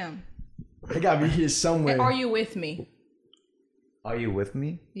 Damn. It gotta be here somewhere. Are You With Me? Are you with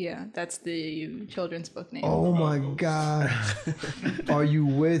me? Yeah, that's the children's book name. Oh my god. Are you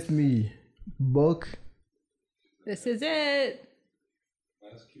with me? Book. This is it.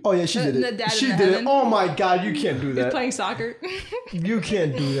 Oh yeah, she did The it. dad She in the did it. heaven. Oh my god, you can't do He's that. playing soccer. You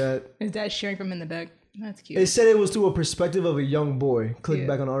can't do that. His dad's cheering from in the back. That's cute. It said it was through a perspective of a young boy. Click Yeah.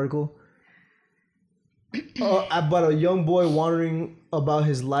 back on the article. About a young boy wondering about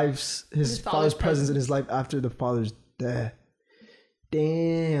his father's father's presence in his life after the father's death.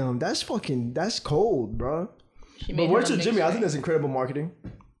 Damn, that's cold, bro. She But made words her to a Jimmy, I mixtape. think that's incredible marketing.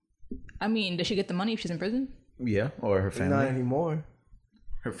 I mean, does she get the money if she's in prison? Yeah, or her Not family. anymore.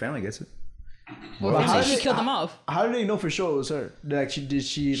 Her family gets it. Or Well, if how she did- killed them off? How did they know for sure it was her? Like, she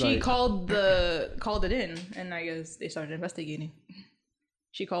She like called it in, and I guess they started investigating.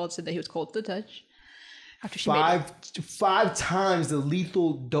 She called, said that he was cold to the touch. After she made it. five times the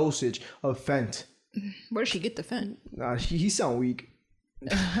lethal dosage of Fent. Where did she get the fen? Nah, he sound weak.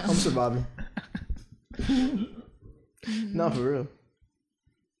 I'm surviving. Not for real.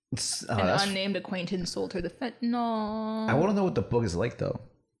 Oh, An that's unnamed acquaintance sold her the fentanyl. I want to know what the book is like though.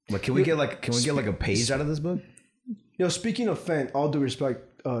 Like, can we get a page out of this book? Yo, speaking of Fent, all due respect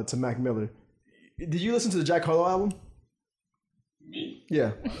to Mac Miller. Did you listen to the Jack Harlow album? Me?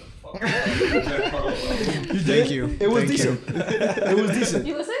 Yeah. Thank you. It was Thank decent. It was decent.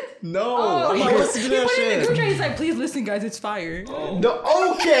 You listened? No, Oh, I'm he not put listening to it that in the shit. group chat. He's like, please listen, guys. It's fire.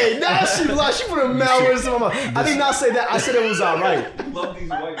 No, okay, now she lied. She put a mad words in my mouth. I did not say that. I said it was alright. Love these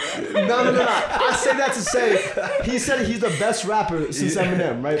white guys. No. I say that to say he said he's the best rapper since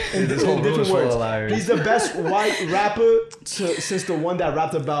Eminem, right? In whole room different is full of words. liars. He's the best white rapper since the one that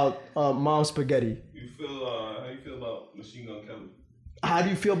rapped about mom spaghetti. You feel how you feel about Machine Gun Kelly? How do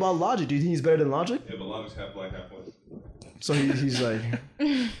you feel about Logic? Do you think he's better than Logic? Yeah, but Logic's half black, half white. So he's like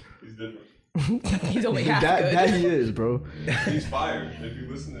He's different. He's only half good. that he is, bro. He's fired. If you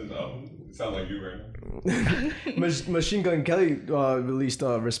listen to his album, it sounds like you right now. Machine Gun Kelly released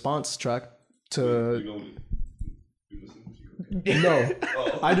a response track You to know, you listen to Machine Gun no.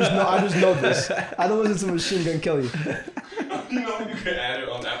 Oh. I just know this. I don't listen to Machine Gun Kelly. You know you can add it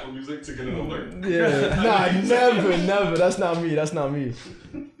on Apple Music to get an alert. Yeah, nah, never. That's not me.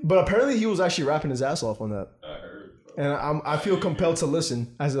 But apparently he was actually rapping his ass off on that, I heard. and I feel compelled to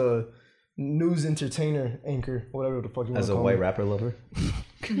listen as a news entertainer anchor, whatever the fuck you want As to a call white me. rapper lover.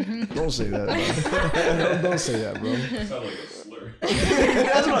 Don't say that. Bro. Don't say that, bro. It sounded like a slur.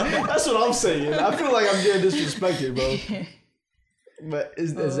 that's what I'm saying. I feel like I'm getting disrespected, bro. But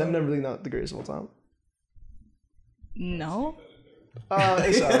is Eminem really not the greatest of all time? No.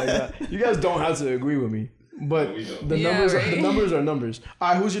 It's all right. You guys don't have to agree with me, but No, we don't. the Yeah, numbers, right. the numbers are numbers.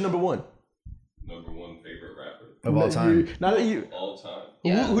 All right, who's your number one? Number one favorite rapper Of all time. Now that you, all time.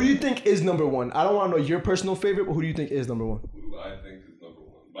 Yeah. who do you think is number one? I don't want to know your personal favorite, but who do you think is number one? Who do I think is number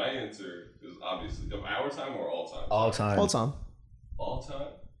one? My answer is obviously of our time or all time. All time. All time. All time.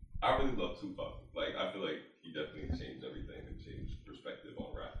 I really love Tupac. Like I feel like he definitely changed everything and changed perspective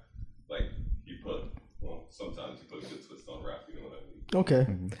on rap. Like he put, well, sometimes he put a good twist on rap. You know what I mean? Okay.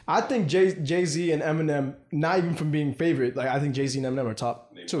 I think Jay Z and Eminem, not even from being favorite, like I think Jay Z and Eminem are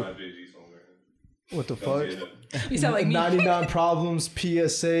top Name two. 5 Jay-Z songs right What the now. fuck? Yeah, You sound like me. 99 Problems,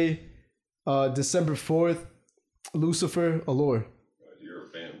 PSA, December 4th, Lucifer, Allure. you're a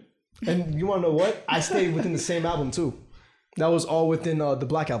fan. And you want to know what? I stayed within the same album too. That was all within the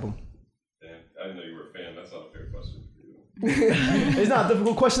Black Album. Damn, I didn't know you were a fan. That's not a fair question. It's not a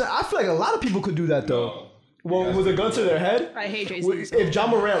difficult question. I feel like a lot of people could do that though. No. Well, with a gun to their head. I hate Jay-Z. If John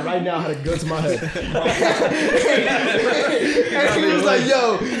Moran right now had a gun to my head, and he was like,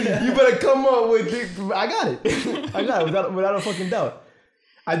 "Yo, you better come up with," I got it. I got it without a fucking doubt.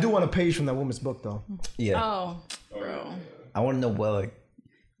 I do want a page from that woman's book though. Yeah. Oh, bro. I want to know what, like,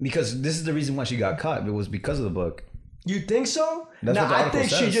 because this is the reason why she got caught. It was because of the book. You think so? That's Now what the I article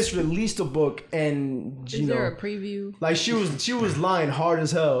think she says. just released a book, and you Is there a know, preview? like she was lying hard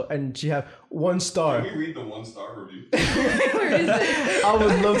as hell, and she had 1 star. Can we read the 1-star review? Where is it? I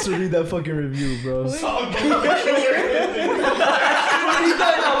would love to read that fucking review, bro.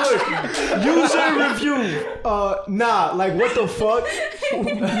 User review. Nah, like what the fuck?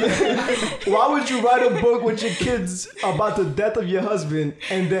 Why would you write a book with your kids about the death of your husband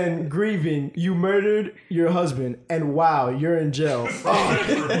and then grieving you murdered your husband and wow, you're in jail?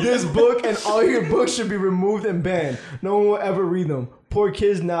 This book and all your books should be removed and banned. No one will ever read them. Poor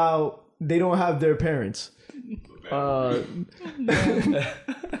kids now, they don't have their parents. What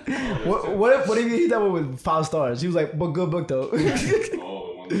if he hit that one with 5 stars? He was like, but good book though. Oh,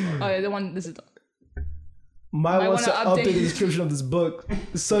 the 1-star. Oh, yeah, the one. This is. Might want to wanna update the description of this book.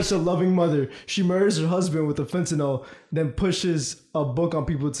 Such a loving mother. She murders her husband with a fentanyl, then pushes a book on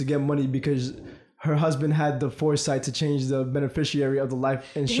people to get money because her husband had the foresight to change the beneficiary of the life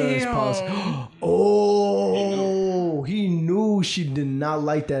insurance Damn. policy. Oh, he knew she did not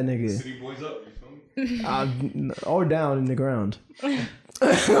like that nigga. City Boys Up, you feel me? Or down in the ground.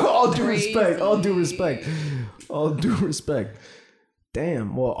 All due Crazy. respect. All due respect. All due respect.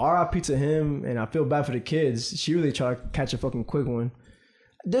 Damn. Well, RIP to him, and I feel bad for the kids. She really tried to catch a fucking quick one.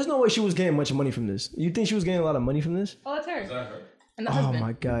 There's no way she was getting much money from this. You think she was getting a lot of money from this? Oh, that's her. Is that her? And the Oh husband.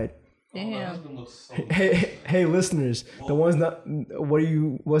 my god. My Damn. husband looks so Hey, listeners. The ones that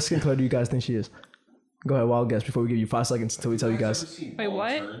what skin color do you guys think she is? Go ahead, wild guess before we give you 5 seconds until we tell you Ever guys. seen Wait, Wrong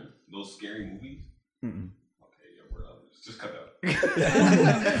what? Turn? Those scary movies? Okay, yeah, we're others. Just cut that.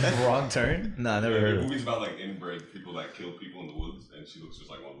 Wrong turn? No, I never heard of it. Movies about like inbred people that kill people in the woods, and she looks just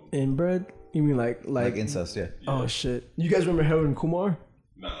like one of them. Inbred? You mean like Like incest, yeah. Oh shit! You guys remember Harold and Kumar?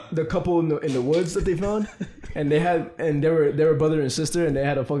 Nah. The couple in the woods that they found, and they were brother and sister, and they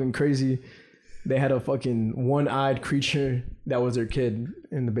had a fucking one-eyed creature that was their kid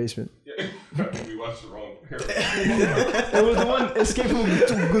in the basement. Yeah. We watched the wrong pair. It was the one escaped from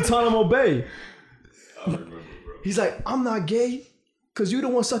Guantanamo Bay. I don't remember, bro. He's like, I'm not gay, cause you the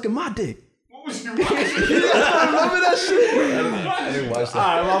one sucking my dick. What was you watching? Remember that shit? I didn't watch that.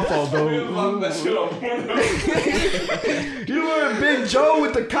 Alright, my fault, bro. That shit on porno. You remember Big Joe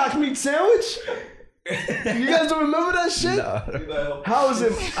with the cock meat sandwich? You guys don't remember that shit? No.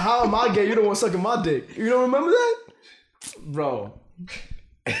 How am I gay? You the one sucking my dick. You don't remember that? Bro.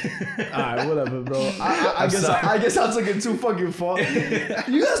 Alright, whatever, bro. I guess I took it too fucking far.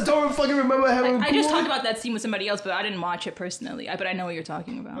 You guys don't fucking remember having I just talked about that scene with somebody else, but I didn't watch it personally. But I know what you're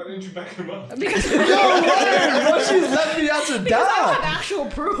talking Why about. didn't you back him up? Because Yo, word, bro, she left me out to I have die. actual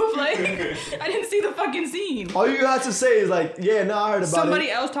proof. Like, I didn't see the fucking scene. All you had to say is like, yeah, no, I heard about Somebody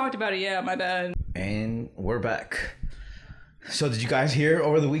it. else talked about it. Yeah, my bad. And we're back. So did you guys hear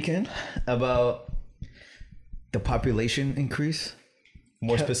over the weekend about the population increase?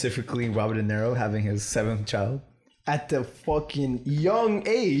 More specifically, Robert De Niro having his 7th child. At the fucking young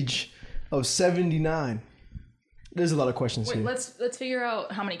age of 79. There's a lot of questions Wait, here. let's figure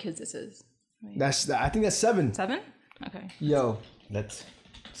out how many kids this is. I think that's 7. 7? Okay. Yo, It's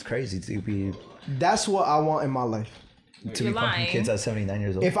crazy to be that's what I want in my life. to You're be fucking lying. kids at 79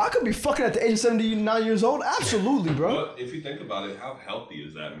 years old. If I could be fucking at the age of 79 years old, absolutely, bro. But if you think about it, how healthy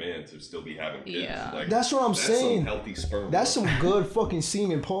is that man to still be having kids? Yeah. Like, That's what I'm saying. Some healthy sperm. That's bro. some good fucking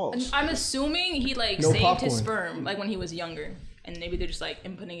semen, pause. I'm assuming he No saved popcorn. his sperm like when he was younger. and maybe they're just like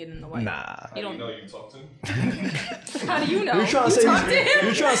inputting it in the white. Nah. How You do don't you know you talk to him? How do you know? You're trying to You say talked to him?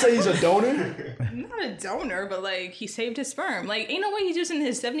 you're trying to say he's a donor? Not a donor, but like he saved his sperm. Like ain't no way he's using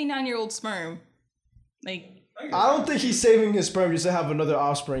his 79-year-old sperm. Like I don't think he's saving his sperm just to have another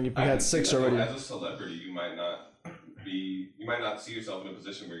offspring if he I had can see 6 that, though. already. As a celebrity, you might not see yourself in a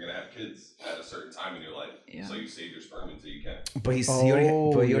position where you're gonna have kids at a certain time in your life. Yeah. So you save your sperm until you can. But he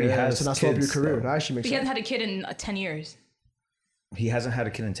already has to not slow up your kids, career. though. That actually makes he hasn't sense. had a kid in 10 years. He hasn't had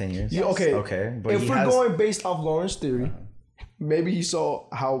a kid in 10 years. Okay. Okay. But If he we're has, going based off Lauren's theory, maybe he saw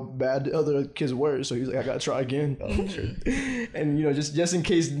how bad the other kids were, so he's like, I gotta try again. And just in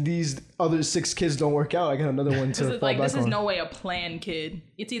case these other 6 kids don't work out, I got another one to fall back This is on. no way a planned kid.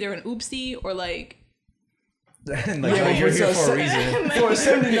 It's either an oopsie or like like, Yeah, you're but here for a reason. For a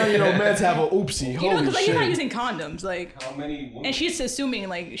 79-year-old man to have an oopsie, you know, holy because like shit. he's not using condoms. Like, How many women? and she's assuming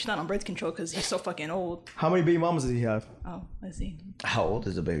like she's not on birth control because he's so fucking old. How many baby mamas does he have? Oh, let's see. How old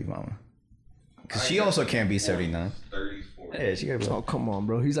is the baby mama? Because she also can't be 79. 30s, 40s. Yeah, she gotta be Oh, come on,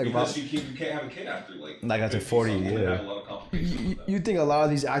 bro. He's like Because about... you can't have a kid after Like after 50 40, something, and yeah. have a lot of complications with that. You think a lot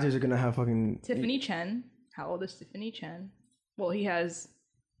of these actors are gonna have fucking... Tiffany Chen. How old is Tiffany Chen? Well, he has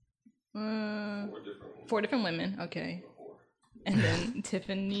 4 different women. Okay. And then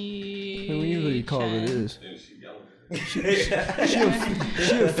Tiffany. We usually call it what it is. And she's younger.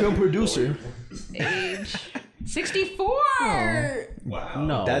 She a film producer. Age 64. Wow.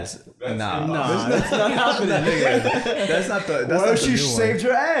 No. That's nah. Nah, that's not happening. That's not the. That's What not if the she new saved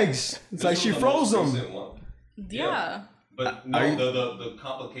her eggs? It's like This she was the most froze them. recent one. Yeah. But no, the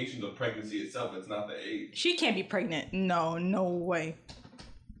complications of pregnancy itself, it's not the age. She can't be pregnant. No way.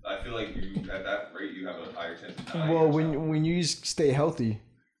 I feel like you at that rate you have a higher chance of dying. Well, when you stay healthy,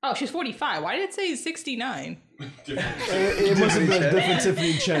 Oh, she's 45. Why did it say 69? it must have been a different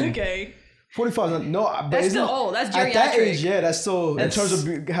Tiffany Chen. Okay. 45. No, but That's isn't- still old. That's At that geriatric. age, yeah, that's still That's- in terms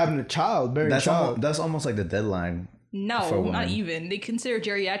of having a child, bearing a child. That's almost like the deadline. For No, women. not even. They consider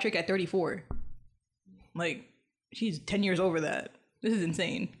geriatric at 34. Like, she's 10 years over that. This is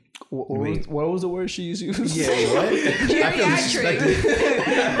insane. What was the word she used? Yeah, what? Geriatric.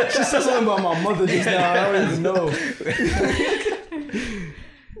 She said something about my mother just now. I don't even know.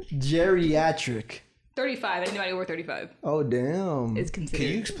 Geriatric. 35. Anybody over 35 Oh damn. is Can you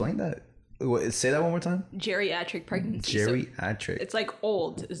considered explain that? Say that one more time. geriatric pregnancy. So Geriatric. it's like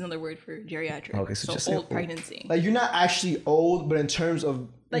old is another word for geriatric. Okay, so just say old old. pregnancy. Like you're not actually old, but in terms of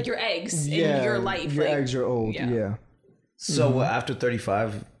Like your eggs in your life. your like, eggs are old. yeah. Yeah. So what, after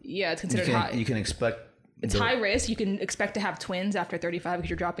 35, Yeah, it's you considered high. can expect. It's high risk. You can expect to have twins after 35 because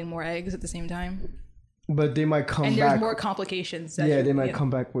you're dropping more eggs at the same time. But they might come And there's back. more complications. Yeah, they might come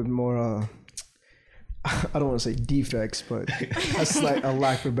back with more. I don't want to say defects, but that's like a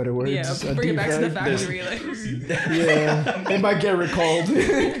lack for better words. Yeah, A bring it back to the defect. factory. Like. Yeah, they might get recalled.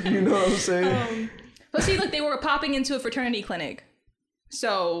 You know what I'm saying? But see, look, they were popping into a fraternity clinic.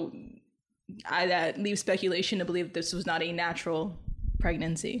 So that leaves speculation to believe this was not a natural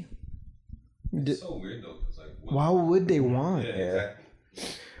pregnancy. It's so weird though, because like Why would they want? Yeah,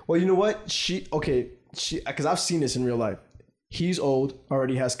 exactly. Well, you know what? Because I've seen this in real life. He's old,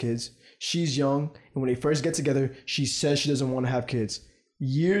 already has kids. She's young, and when they first get together, she says she doesn't want to have kids.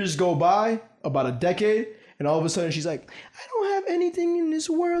 Years go by, about a decade, and all of a sudden she's like, I don't have anything in this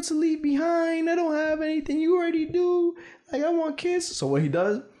world to leave behind. I don't have anything you already do. Like, I want kids. So what he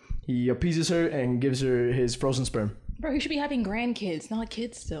does, he appeases her and gives her his frozen sperm. Bro, he should be having grandkids, not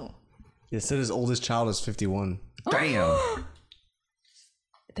kids still. It said his oldest child is 51. Damn.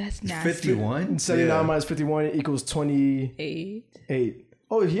 That's nasty. 51? 79 minus 51 equals 28. 8.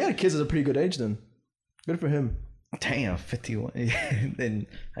 Oh, he had kids at a pretty good age then. Good for him. Damn, 51. Then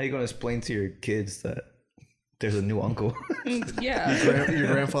how you going to explain to your kids that there's a new uncle? Yeah. Your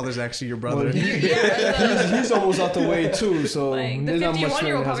grandfather's actually your brother. Well, he's almost out the way too, so Like, the there's not much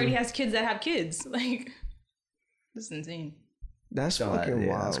 51-year-old time already to has kids that have kids. Like, this is insane. That's No, fucking yeah,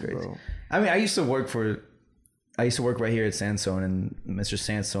 wild, that's crazy. bro. I mean, I used to work right here at Sandstone, and Mr.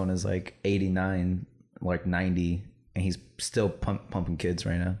 Sandstone is like 89, like 90, and he's still pumping kids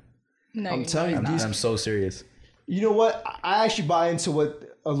right now. No, I'm telling you, I'm so serious. You know what? I actually buy into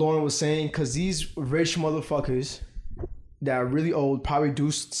what Lauren was saying because these rich motherfuckers that are really old probably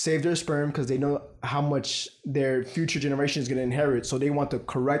do save their sperm because they know how much their future generation is going to inherit. So they want the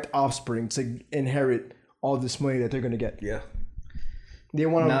correct offspring to inherit all this money that they're going to get. Yeah. They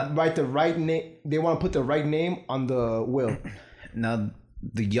want to write the right name. They want to put the right name on the will. Now,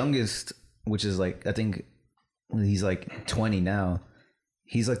 the youngest, which is like, I think he's like 20 now.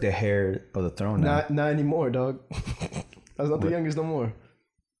 He's like the heir of the throne now. Not anymore, dog. That's not the youngest no more.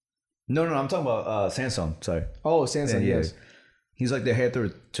 No, I'm talking about Sandstone. Sorry. Oh, Samsung, Yeah. yes. He's like the heir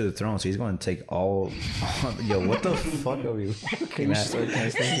to the throne, so he's going to take all. Yo, what the fuck are we? Can you start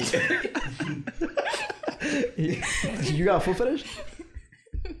You got a foot fetish?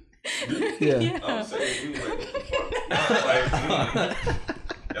 Yeah. I'm saying, we like, what the fuck?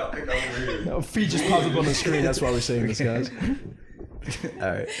 Like, y'all think I'm weird. No, feet just popped up on the screen. That's why we're saying this, guys. All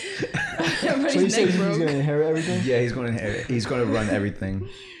right. So he said he's gonna inherit everything. Yeah, he's going to inherit. He's going to run everything.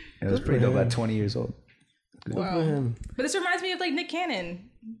 It was pretty dope at 20 years old. Good for him. But this reminds me of like Nick Cannon.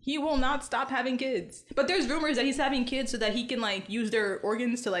 He will not stop having kids. But there's rumors that he's having kids so that he can like use their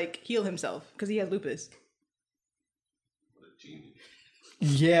organs to like heal himself because he has lupus. What a genius.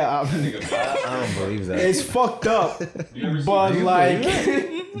 Yeah, I don't believe that. it's fucked up. You ever But seen like,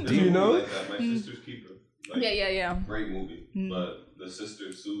 do you know? Like that? My Sister's Keeper. Like, Yeah. Great movie. But the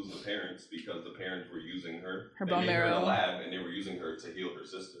sister sues the parents because the parents were using her. Her they bone made her in marrow. a lab, and they were using her to heal her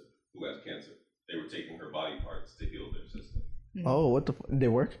sister who has cancer. They were taking her body parts to heal their sister. oh, what the? They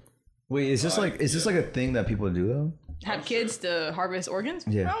work? Wait, is this like a thing that people do though? Have kids to harvest organs?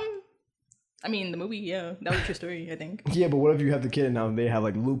 Yeah. I mean, the movie, yeah. That was a true story, I think. Yeah, but what if you have the kid and now they have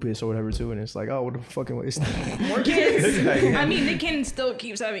like lupus or whatever too, and it's like, oh, what the fucking waste? More kids? I mean, Nick Cannon still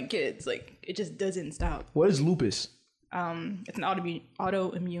keeps having kids. Like, it just doesn't stop. What is lupus? It's an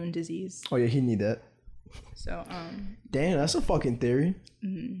autoimmune disease. Oh yeah, he need that. So, Damn, that's a fucking theory.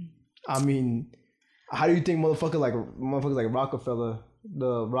 I mean, how do you think motherfuckers like Rockefeller,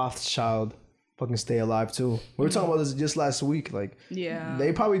 the Rothschild, fucking stay alive too? We were talking about this just last week. Like, yeah.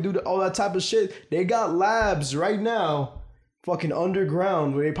 they probably do all that type of shit. They got labs right now, fucking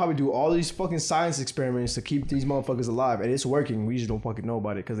underground, where they probably do all these fucking science experiments to keep these motherfuckers alive, and it's working. We just don't fucking know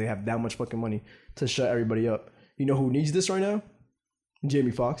about it because they have that much fucking money to shut everybody up. You know who needs this right now?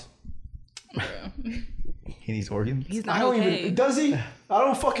 Jamie Foxx. He needs organs. He's I not don't okay. even. Does he? I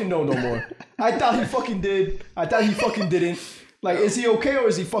don't fucking know no more. I thought he fucking did. I thought he fucking didn't. Like, is he okay or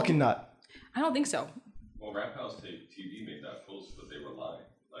is he fucking not? I don't think so. Well, Rap House TV made that post, but they were lying.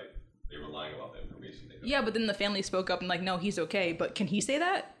 Like, they were lying about the information they got. Yeah, but then the family spoke up and like, no, he's okay. But can he say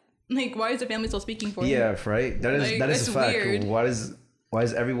that? Like, why is the family still speaking for him? Yeah, right. That is Like, that is a that's fact. weird. Why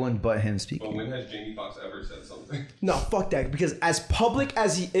is everyone but him speaking? But when has Jamie Foxx ever said something? No, fuck that. Because as public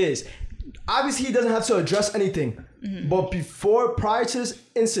as he is, obviously he doesn't have to address anything. But prior to this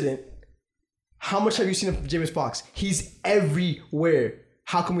incident, how much have you seen of Jamie Foxx? He's everywhere.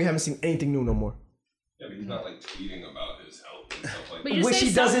 How come we haven't seen anything new no more? Yeah, but he's not like tweeting about his health and stuff like But that. you Which say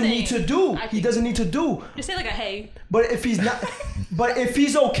he doesn't something. need to do. I He think- doesn't need to do. Just say like a hey. But if he's not, but if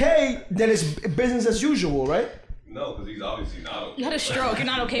he's okay, then it's business as usual, right? No, because he's obviously not okay. You had a stroke. You're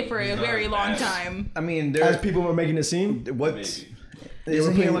not okay for a He's not very long bad. time. I mean, As people were making it seem. what? Maybe.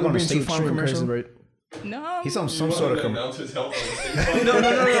 Isn't he like on a State Farm commercial? Right? No. He's on some You sort of want him to commercial. announce his health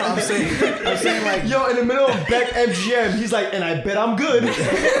on the stage? No. I'm saying like. Yo, in the middle of Beck MGM, he's like, and I bet I'm good.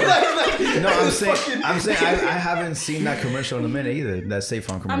 No, I'm saying I haven't seen that commercial in a minute either. That State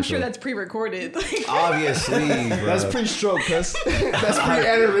Farm commercial. I'm sure that's pre-recorded. obviously. Bro. That's pre-stroke, cuz. That's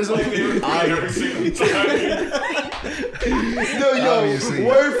pre-aneurysm. Every single time. No, yo, Obviously.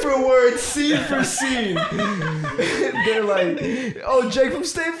 word for word, scene for scene. They're like, oh, Jake from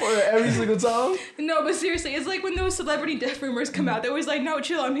State Farm every single time. No, but seriously, it's like when those celebrity death rumors come out, they're always like, no,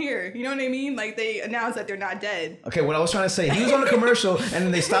 chill, I'm here. You know what I mean? Like, they announce that they're not dead. Okay, what I was trying to say, he was on a commercial, and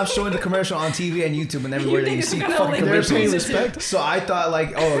then they stopped showing the commercial on TV and YouTube and everywhere You that think you it's see gonna fucking link They're paying commercials. respect. So I thought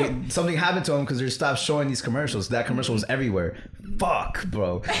like, oh, something happened to him because they stopped showing these commercials. That commercial was everywhere. Fuck,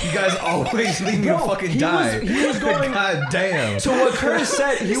 bro. You guys always leave me to Bro, fucking he die. was going- God damn. So what Curtis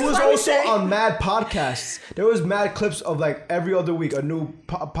said, he was why we also say- on mad podcasts. There was mad clips of like every other week, a new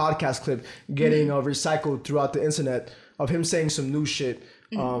podcast clip getting recycled throughout the internet of him saying some new shit.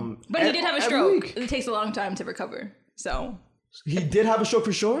 But he did have a every stroke. week. It takes a long time to recover. So, He did have a stroke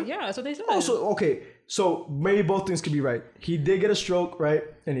for sure? yeah, that's what they said. Also, okay, so maybe both things could be right. He did get a stroke, right?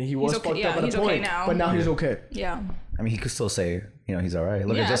 And he was okay- fucked yeah, up at he's a point. okay now. But now he's okay. Yeah. I mean, he could still say, he's all right.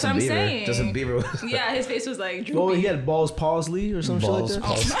 Look Yeah, at that's Justin what I'm Bieber. saying. Justin Bieber was Yeah, his face was like droopy. Oh, he had balls palsy or some Balls shit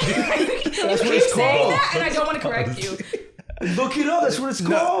like that. palsy. You what keep it's saying called. that, and I don't want to correct you. Look it up. That's what it's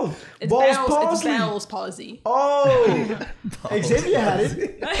called. It's balls Bell's, palsy. It's Bell's palsy. Oh, Xavier had it.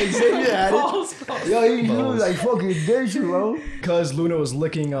 Xavier had it. Bell's palsy. Yo, he was like fucking dangerous, bro. Cause Luna was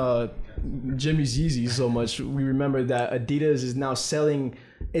licking Jimmy's Yeezy so much, we remember that Adidas is now selling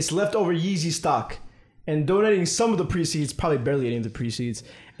its leftover Yeezy stock and donating some of the proceeds, probably barely any of the proceeds.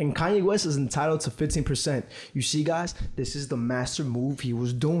 And Kanye West is entitled to 15%. You see, guys, this is the master move he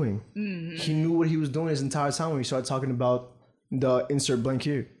was doing. He knew what he was doing his entire time when we started talking about the insert blank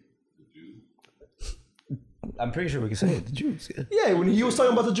here. I'm pretty sure we can say it. The Jews. Yeah. Yeah, when he was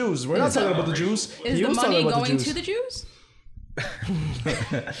talking about the Jews. We're not talking about the Jews. Is He the was talking money about going Jews. to the Jews?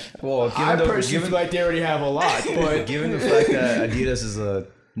 Well, I personally feel like they already have a lot, but given the fact that Adidas is a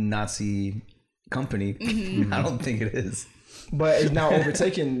Nazi company, I don't think it is. but it's now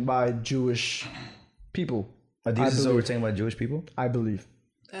overtaken by Jewish people. Adidas is overtaken by Jewish people? I believe.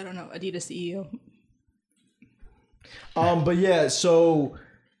 I don't know. Adidas CEO. But yeah, so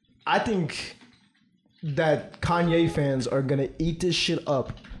I think that Kanye fans are gonna eat this shit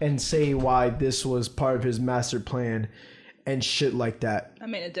up and say why this was part of his master plan and shit like that. I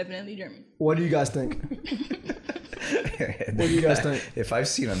mean, it's definitely German. What do you guys think? What do you guys think? If I've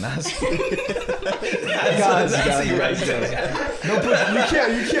seen a Nazi, Guys, right there.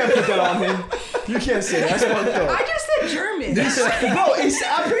 you can't put that on him. You can't say that. That's fucked I up. just said German. Bro,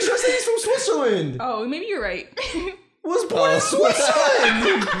 I'm pretty sure he's from Switzerland. Oh, maybe you're right. Was born in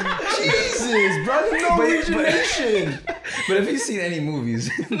Switzerland. Jesus, bro, the Norwegian nation. But if you've seen any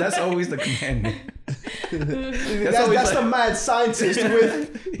movies, that's always the commandment. That's the mad scientist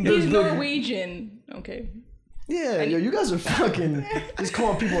with He's Norwegian. Okay. yeah. Yo, you guys are fucking just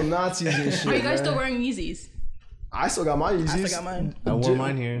calling people Nazis and shit. Are you guys man. still wearing Yeezys? I still got my Yeezys. I still got mine. I wore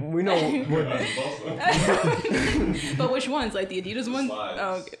mine here. We know. But which ones? Like the Adidas ones? Slides.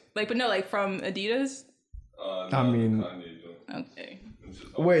 Oh, okay. Like, but no, like from Adidas? I mean- Okay.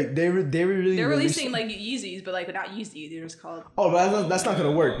 Wait, they really They're released- releasing like Yeezys, but like not Yeezys. They're just called. Oh, but that's not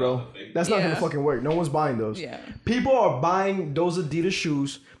gonna work, bro. That's not Yeah. gonna fucking work. No one's buying those. Yeah. People are buying those Adidas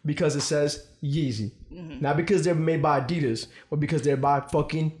shoes because it says Yeezy. Not because they're made by Adidas, but because they're by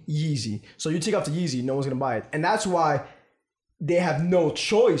fucking Yeezy. So you take off the Yeezy, no one's gonna buy it. And that's why they have no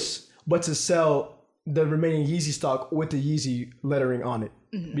choice but to sell the remaining Yeezy stock with the Yeezy lettering on it.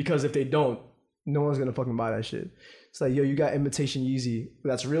 Because if they don't, no one's gonna fucking buy that shit. It's like, yo, you got imitation Yeezy.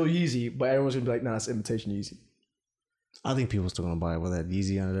 That's real Yeezy, but everyone's gonna be like, nah, that's imitation Yeezy. I think people are still gonna buy it with that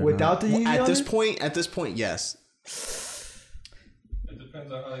Yeezy on it. or Without not. the Yeezy at on this it? point, yes. It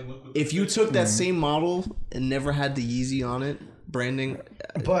depends on how they look with If you took that same model and never had the Yeezy on it, branding,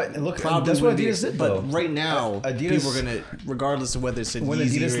 But look, probably that's what wouldn't be- Adidas did. But though. right now, Adidas- people are gonna, regardless of whether it said when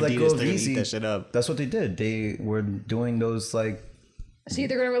Yeezy Adidas or let Adidas, go of they're gonna eat that Yeezy, shit up. that's what they did. They were doing those like. See,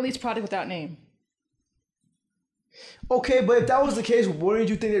 they're gonna release product without name. Okay, but if that was the case, wouldn't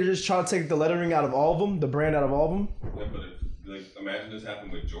you think they're just trying to take the lettering out of all of them, the brand out of all of them? Yeah, but if, like, imagine this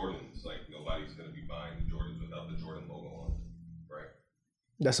happened with Jordans. Like, nobody's gonna be buying the Jordans without the Jordan logo on, right?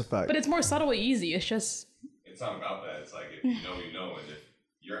 That's a fact. But it's more subtle with Yeezy. It's just It's not about that. It's like if you know, you know, and if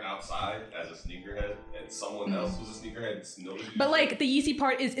you're outside as a sneakerhead and someone else was a sneakerhead, it's nobody. But like the Yeezy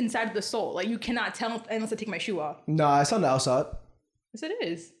part is inside of the sole. Like you cannot tell unless I take my shoe off. Nah, it's on the outside. Yes, it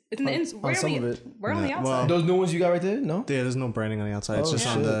is. It's in the ins. We're some on of the, it. we're on the Yeah, outside. well- Those new ones you got right there? No? Yeah, there's no branding on the outside. It's Oh, just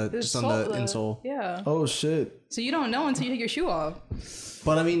shit. on the There's insole. Yeah. Oh, shit. So you don't know until you take your shoe off.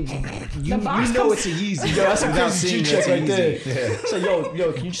 But I mean, you box know comes- it's a Yeezy. Yo, that's a without crazy seeing G-check it's a right there. Yeezy. So,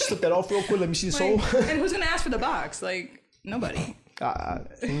 yo, can you just slip that off real quick? Let me see the sole. Like, and who's gonna ask for the box? Like nobody.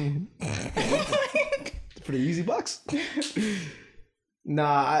 For the easy box?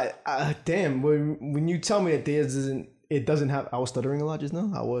 Nah, damn. When you tell me that it doesn't have, I was stuttering a lot just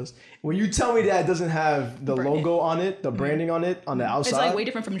now. I was. When you tell me that it doesn't have the logo on it, the branding on it, on the outside. It's like way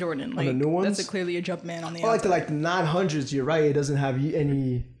different from Jordan. Like the new ones? that's clearly a jump man on the Or outside. like the 900s, you're right. It doesn't have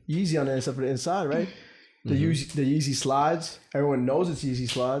any Yeezy on there except for the inside, right? The Yeezy slides. Everyone knows it's Yeezy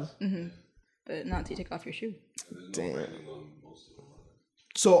slides. But not until you take off your shoe. Damn.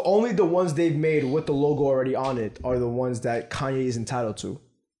 So only the ones they've made with the logo already on it are the ones that Kanye is entitled to,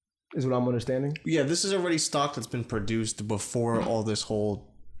 is what I'm understanding. Yeah, this is already stock that's been produced before all this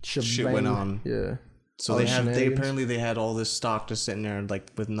whole shit went on. Yeah. So All they the have shenanigans. they had all this stock just sitting there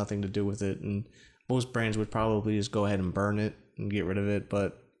like with nothing to do with it, and most brands would probably just go ahead and burn it and get rid of it.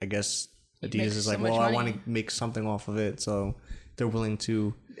 But I guess Adidas make is so like, much well, I money. want to make something off of it, so they're willing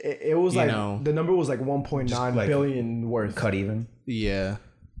to, It was You like know. the number was like 1.9 like- billion worth. Cut even. yeah.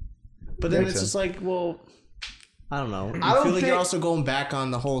 But then Makes it's just like, well, I don't know. I I don't feel like think- you're also going back on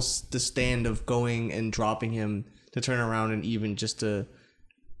the whole the stand of going and dropping him to turn around and even just to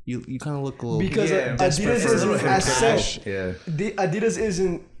you kind of look a little Because Yeah, desperate Adidas for a isn't little as cash. set. Yeah. Adidas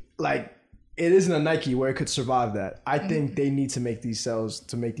isn't like it isn't a Nike where it could survive that. I think they need to make these sales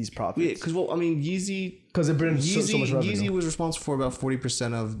to make these Yeah, profits because well, I mean, because it brings so much revenue. Yeezy was responsible for about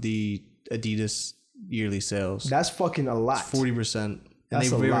 40% of the Adidas yearly sales. That's fucking a lot. 40%, and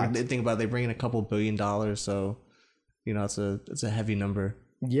That's a lot. they think about it, they bring in a couple $1 billion, so you know it's a heavy number.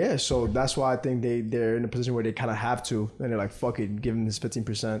 Yeah, so that's why I think they're in a position where they kind of have to, and they're like, fuck it, give them this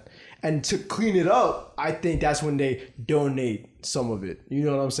 15%. And to clean it up, I think that's when they donate some of it. You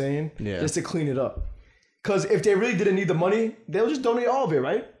know what I'm saying? Yeah. Just to clean it up. Because if they really didn't need the money, they'll just donate all of it,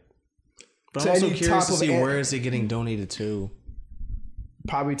 right? But To I'm also any curious type to of see an- where is it getting donated to.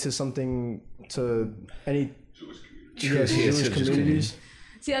 probably to something to any Jewish community. Jewish communities.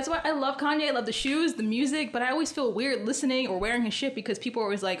 See, that's why I love Kanye. I love the shoes, the music, but I always feel weird listening or wearing his shit because people are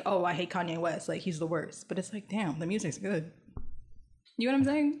always like, "Oh, I hate Kanye West. Like he's the worst." But it's like, damn, the music's good. You know what I'm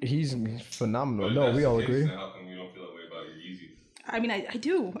saying? He's phenomenal. But if No, that's we the all case, agree. then how come you don't feel that way about your Yeezys? I mean, I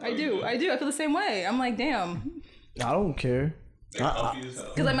do. I feel the same way. I'm like, damn. I don't care. They're comfy as hell.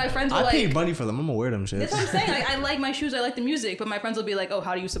 Because like my friends were I like, paid money for them. I'm gonna wear them shit. that's what I'm saying. Like, I like my shoes. I like the music. But my friends will be like, oh,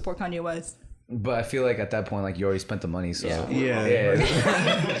 how do you support Kanye West? But I feel like at that point, like you already spent the money, so Yeah.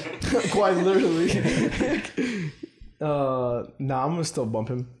 Quite literally. Nah, I'm gonna still bump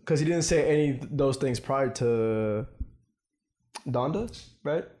him because he didn't say any of those things prior to Donda,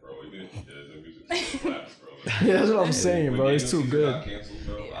 right? Bro, we did. Yeah, the music slaps, bro. Yeah, that's what I'm saying, When bro. Daniel It's too Caesar good. got canceled,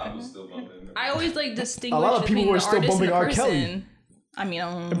 bro, I was still bumping him. I always like distinguish A lot of people between were the still artist bumping and the R. person. Kelly. I mean,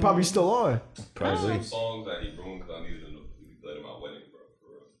 And probably still are. probably. Some songs that he ruined because I needed to play at my wedding, bro. For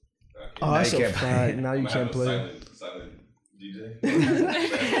real. I can't- Oh, that's you a can't fact. Now you I'm gonna can't have play. a silent DJ.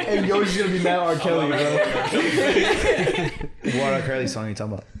 Hey, yo, he's gonna be mad R. Kelly, bro. What R. Kelly song are you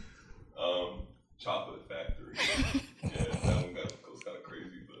talking about? Chocolate Factory. Yeah, that one was kind of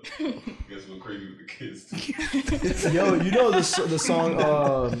crazy, but I guess we're crazy with the kids too. Yo, you know the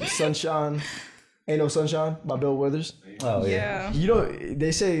song Sunshine, Ain't No Sunshine by Bill Withers? Oh yeah. You know,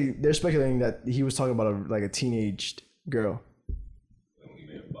 they say they're speculating that he was talking about a teenage girl.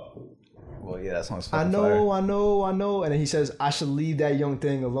 Well, yeah, that song's I fucking know, fire. I know. And then he says, I should leave that young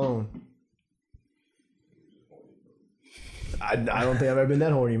thing alone. I don't think I've ever been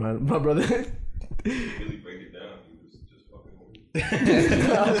that horny, my brother. Really break it down. He was just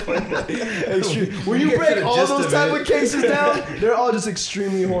fucking horny. Extreme. When you break all those type of cases down, they're all just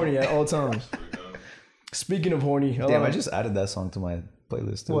extremely horny at all times. Speaking of horny, Damn, I just added that song to my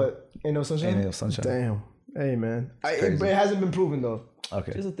playlist too. what? Ain't No Sunshine? Ain't No Sunshine. Damn. Hey, man. It crazy. hasn't been proven, though.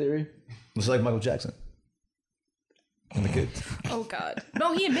 Okay. Just a theory. It's like Michael Jackson. And the kids. Oh God.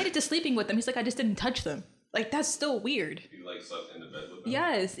 No, he admitted to sleeping with them. He's like, I just didn't touch them. Like that's still weird. He like slept in the bed with them.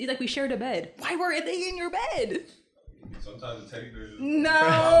 Yes. He's like, we shared a bed. Why were they in your bed? Sometimes the teddy bears.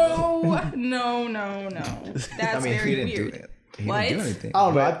 No. No. That's I mean, very he didn't weird. do it. He What? didn't do anything. I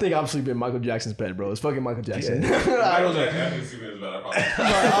don't know. I think I'm sleeping in Michael Jackson's bed, bro. It's fucking Michael Jackson. I don't know. I didn't see him in his bed. I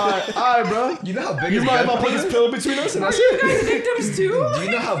probably. All right, bro. You know how big You his mind bed if I put this was? pillow between us and that's You it? guys victims too? Do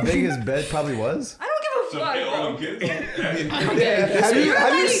you know how big his bed probably was? I don't So give a get all fuck, them bro. kids. Have you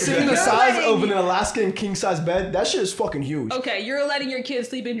letting- seen the you're size letting- of an Alaskan king size bed? That shit is fucking huge. Okay, you're letting your kids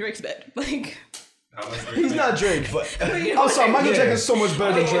sleep in Drake's bed. Like, How much He's not Drake, but you know I'm sorry, what? Michael Jackson's so much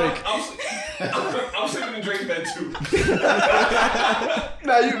better than Drake. I'm sleeping in Drake's bed too.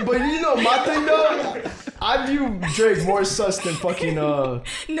 Nah, but you know my thing though. I view Drake more sus than fucking No,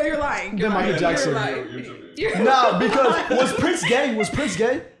 you're lying. You're Than Michael lying. Jackson. You're lying. You're tripping. You're- Nah, because was Prince gay? Was Prince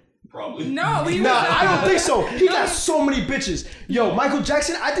gay? Probably. No, he was Nah, not. I don't think so. He got so many bitches. Yo, Michael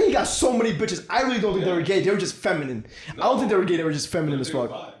Jackson, I think he got so many bitches. I really don't think they were gay. They were just feminine. I don't think they were gay. They were just feminine as fuck.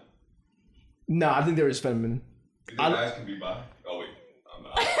 Bi. Nah, I think they were just feminine. You think guys can be bi? Oh wait, I'm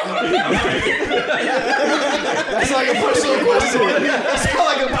not. That's like a personal question. That's not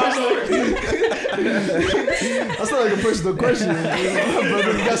like a personal. That's not like a personal question.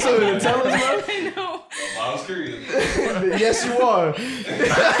 Brother, you got something to tell us, bro? I know. I was curious. Yes, you are.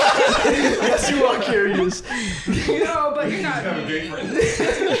 Yes, you are curious. No, but you're not. Have a gay friend.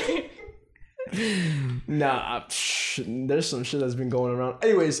 Nah, there's some shit that's been going around.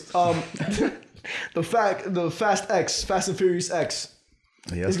 Anyways, the Fast and Furious X.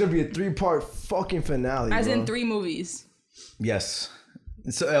 Yes. It's gonna be a 3-part fucking finale. As bro. in 3 movies. Yes.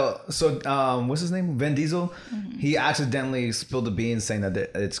 So what's his name? Vin Diesel. He accidentally spilled the beans saying that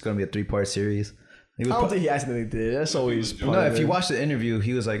it's going to be a 3-part series. He was I don't think he accidentally did. That's always part no. of If you it. watch the interview,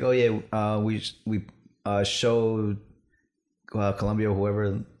 he was like, "Oh yeah, we showed Columbia,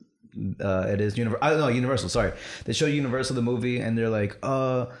 whoever it is, I don't know, Universal. Sorry, they showed Universal the movie, and they're like,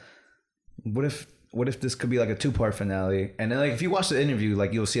 what if this could be like a 2-part finale?" And then like if you watch the interview,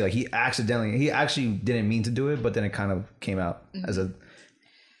 like you'll see like he actually didn't mean to do it, but then it kind of came out as a,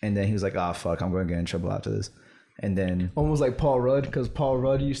 and then he was like, "Oh fuck, I'm going to get in trouble after this," and then Almost like Paul Rudd, because Paul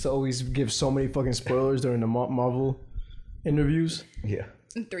Rudd used to always give so many fucking spoilers during the Marvel interviews. yeah.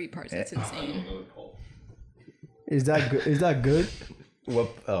 In 3 parts. That's insane. Is that good? Is that good? What?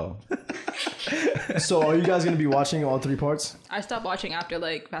 Oh, So are you guys gonna be watching all 3 parts? I stopped watching after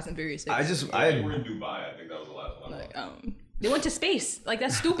like Fast and Furious 6. They were in Dubai. I think that was the last one. Like, they went to space. Like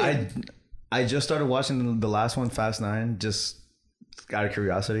that's stupid. I just started watching the last one, Fast 9, just out of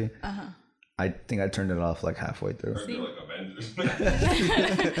curiosity. I think I turned it off like halfway through. They're like Avengers Defenders.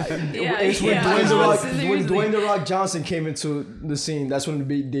 It's when Dwayne The Rock Johnson came into the scene. That's when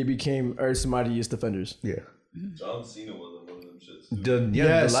they became Earth's mightiest defenders. Yeah. John Cena was one of them shits. The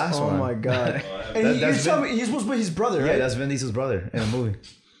last one. Oh my god! And That- you tell me he's supposed to be his brother, Yeah, right? that's Vin Diesel's brother in the movie.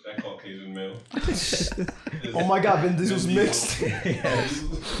 That Caucasian male. Oh my god, Vin Diesel's mixed.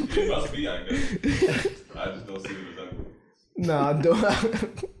 It must be, I guess. I just don't see it as that. Nah, I don't.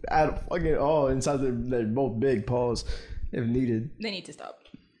 At fucking all inside they're both big paws if needed. They need to stop.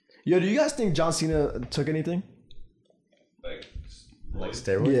 Yo, do you guys think John Cena took anything? Like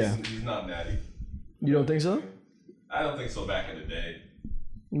steroids? Yeah. He's not natty. You don't think so? I don't think so back in the day.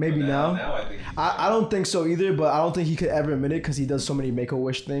 Maybe But now. Now I think he's I don't think so either, but I don't think he could ever admit it because he does so many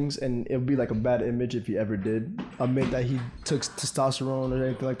Make-A-Wish things, and it would be like a bad image if he ever did admit that he took testosterone or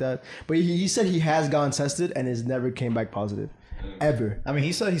anything like that. But he said he has gotten tested and has never came back positive, ever. I mean,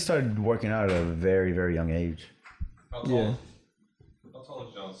 he said he started working out at a very, very young age. How tall? Yeah. How tall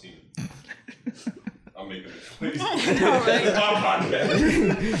is John Cena? I'm making this. Please. right? It's my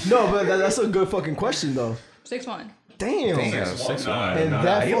podcast. No, but that's a good fucking question though. 6'1". Damn. Damn, 6'1", 6'1". nah, And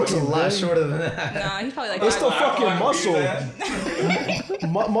that he looks a fucking lot thing- shorter than that. Nah, he's probably like It's the 5'1". fucking muscle. That.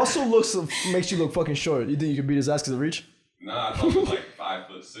 Muscle makes you look fucking short. You think you can beat his ass because of reach? Nah, I thought he was like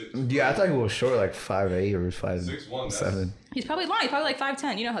 5'6". Yeah, I thought he was short, like 5'8" or 6'1", 5'7". He's probably lying. He's probably like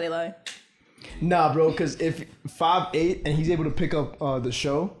 5'10". You know how they lie. Nah, bro. Because if 5'8" and he's able to pick up the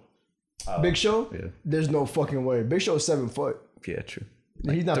show, Big Show, yeah. there's no fucking way. Big Show is 7 foot. Yeah, true.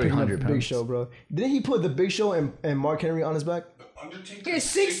 He's not picking up 300 Big pounds. Show, bro. Didn't he put the Big Show and Mark Henry on his back? Undertaker. You're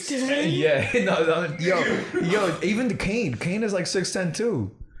 6'10". Yeah, no, yo, even the Kane. Kane is like 6'10" too.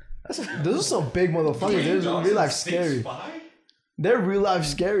 Those are some big motherfuckers. They're real life scary. They're real life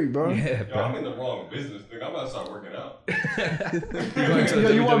scary, bro. Yeah, Yo, I'm bro. in the wrong business, nigga. I'm about to start working out. Yo,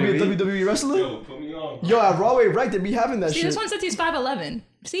 you want to be a WWE wrestler? Yo, put me on. Yo, at Rawway Right, they be having that See, shit. this one says he's 5'11".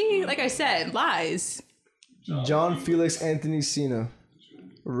 See, like I said, lies. John Felix Anthony Cena.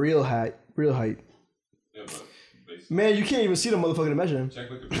 Real height. Yeah, but basically, Man, you can't even see the motherfucker to measure him. check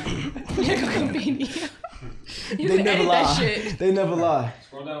Wikipedia. You They can never edit lie. that shit. They never lie.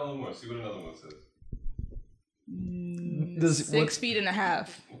 Scroll down a little more. See what another one says. This, 6 feet and a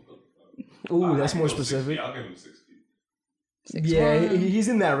half. Ooh, that's more 6 feet. specific. I'll give him 6 feet. 6'1". Yeah, he's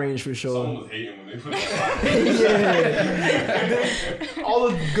in that range for sure. Someone was hating when they put that. Yeah. All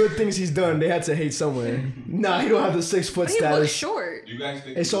the good things he's done, they had to hate somewhere. Nah, he don't have the 6 foot He looks status. short. Do you guys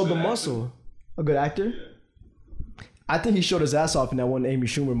think It's he's a all the good actor? muscle. A good actor? Yeah. I think he showed his ass off in that one Amy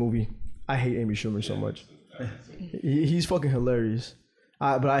Schumer movie. I hate Amy Schumer so much. He's fucking hilarious.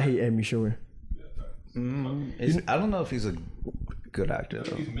 But I hate Amy Schumer. I don't know if he's a good actor I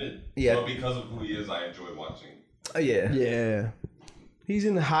think though. he's mid. Yeah. But because of who he is, I enjoy watching. Yeah. Yeah. He's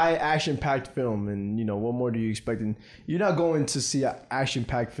in a high action packed film, and you know, what more do you expect? And you're not going to see an action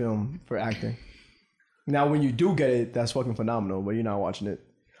packed film for acting. Now, when you do get it, that's fucking phenomenal, but you're not watching it.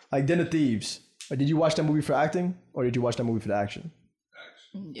 Like Den of Thieves. Did you watch that movie for acting, or did you watch that movie for the action?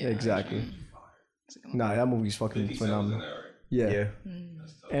 Yeah. Exactly. Nah, that movie's fucking 57 was in phenomenal. there, right?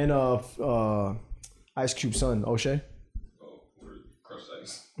 Yeah. Yeah. And Ice Cube's son, O'Shea. Oh, we're crushed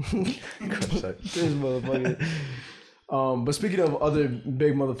ice. This motherfucker. But speaking of other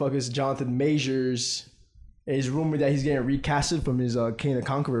big motherfuckers, Jonathan Majors is rumored that he's getting recasted from his Kane the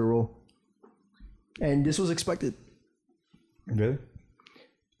Conqueror role, and this was expected. Really?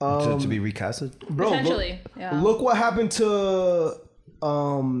 To be recasted? Bro, Potentially. Yeah. look what happened to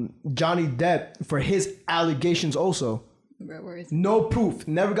Johnny Depp for his allegations. Also, Where is no proof,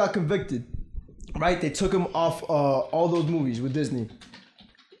 never got convicted. Right? They took him off all those movies with Disney.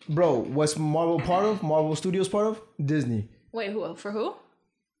 Bro, what's Marvel part of? Marvel Studios part of? Disney. Wait, who? For who?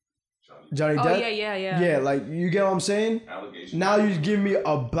 Johnny Oh, Depp? yeah. Yeah, like, you get what I'm saying? Allegation. Now you give me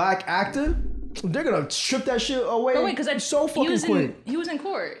a black actor? They're gonna strip that shit away But wait, because so fucking quick. he was in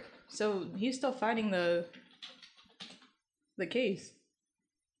court, so he's still fighting the case.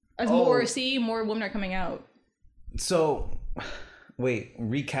 As more women are coming out. So, wait,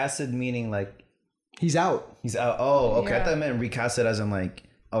 recasted meaning like He's out. he's out? Oh, okay. I Yeah. thought I meant recasted as in like,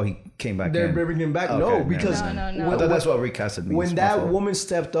 oh, he came back They're in. bringing him back. Okay, No, never because mind. No. I when, thought that's what recasted means. when My that fault. woman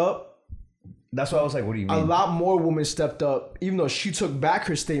stepped up, That's why I was like, what do you a mean? lot more women stepped up, even though she took back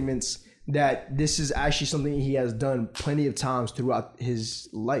her statements that this is actually something he has done plenty of times throughout his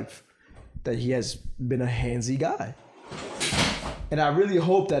life, that he has been a handsy guy. And I really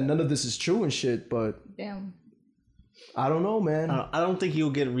hope that none of this is true and shit, but Damn. I don't know, man. I don't think he'll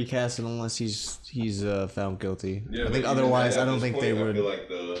get recasted unless he's found guilty. Yeah, I but think even otherwise, then, I at don't this think point, they I would. feel like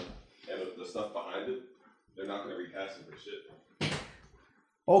the stuff behind it, they're not going to recast him for shit.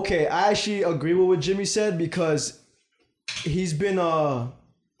 Okay, I actually agree with what Jimmy said because he's been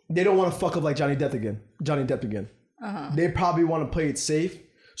they don't want to fuck up like Johnny Depp again. They probably want to play it safe.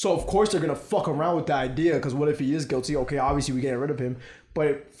 So of course they're gonna fuck around with the idea, because what if he is guilty? Okay, obviously we're getting rid of him.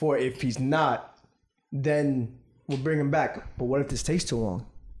 But if he's not, then we'll bring him back. But what if this takes too long?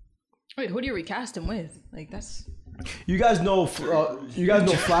 Wait, who do you recast him with? Like, that's... You guys know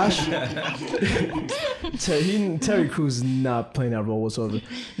Flash? Terry Crews is not playing that role whatsoever.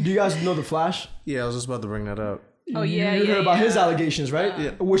 Do you guys know the Flash? Yeah, I was just about to bring that up. Oh, yeah, You heard about his yeah. allegations, right?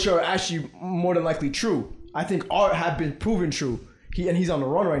 Yeah. Which are actually more than likely true. I think have been proven true. He's on the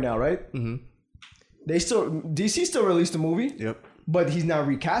run right now, right? Mm-hmm. DC still released the movie. Yep. But he's not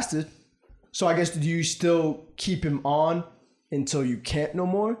recasted. So I guess, do you still keep him on until you can't no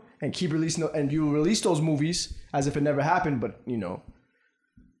more, and keep releasing and you release those movies as if it never happened, but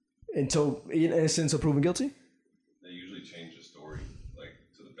until innocent until proven guilty? They usually change the story like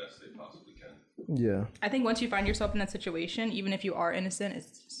to the best they possibly can. Yeah. I think once you find yourself in that situation, even if you are innocent,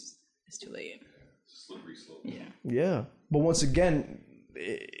 it's too late. It's a slippery slope. Yeah. Yeah. But once again,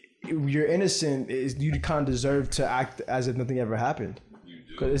 you're innocent. You kind of deserve to act as if nothing ever happened. You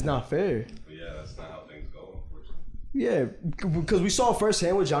do. Because it's not fair. But yeah, that's not how things go, unfortunately. Yeah, because we saw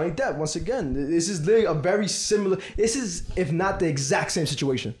firsthand with Johnny Depp. Once again, this is literally a very similar. This is, if not the exact same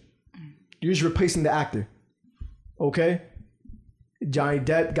situation. You're just replacing the actor. Okay? Johnny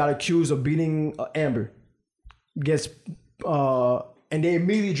Depp got accused of beating Amber. Gets, and they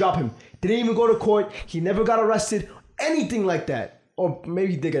immediately drop him. Didn't even go to court. He never got arrested. Anything like that. Or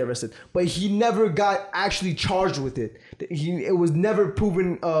maybe he did get arrested. But he never got actually charged with it. It was never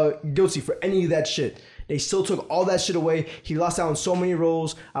proven guilty for any of that shit. They still took all that shit away. He lost out on so many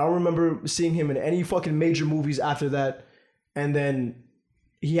roles. I don't remember seeing him in any fucking major movies after that. And then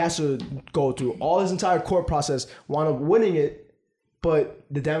he has to go through all his entire court process, wound up winning it, but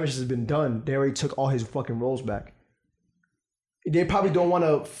the damage has been done. They already took all his fucking roles back. They probably don't want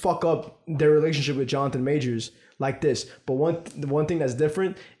to fuck up their relationship with Jonathan Majors like this. But one thing that's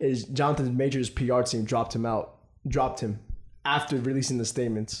different is Jonathan Majors' PR team dropped him after releasing the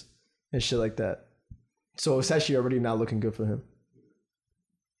statements and shit like that. So it's actually already not looking good for him.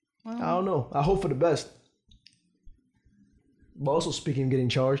 I don't know. I hope for the best. But also, speaking of getting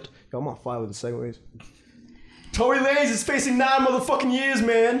charged, yo, I'm on fire with the segues. Tory Lanez is facing 9 motherfucking years,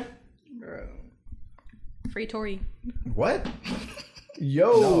 man. Bro. Free Tory. What?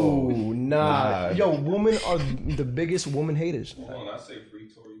 Yo, nah. Yo, women are the biggest woman haters. Hold on, I say free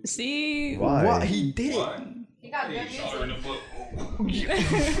Tory. See? Why? What? He did it. Why? He got He good shot her in music. the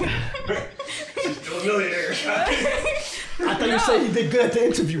foot. She's still a millionaire. I thought you said he did good at the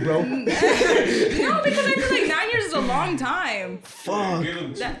interview, bro. No, because I feel like 9 years is a long time. Fuck. Give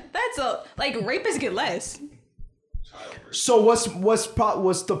him That's a, like, rapists get less. child rape. So what's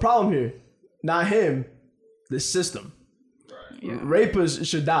the problem here? Not him, the system. Right. Rapists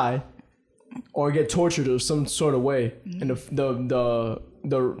should die or get tortured of some sort of way, and the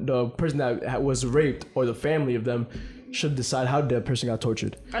person that was raped or the family of them should decide how that person got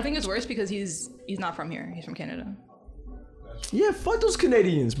tortured. I think it's worse because he's not from here. He's from Canada. Yeah, fuck those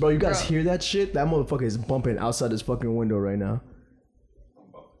Canadians, bro. You guys Bro. hear that shit? That motherfucker is bumping outside his fucking window right now.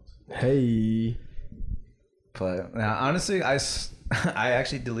 Hey. But honestly, I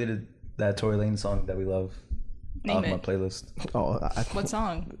actually deleted that Tory Lanez song that we love Name off my it. playlist. Oh, What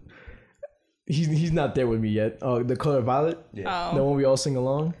song? he's not there with me yet. Oh, The Color Violet? Yeah. The Oh. one we all sing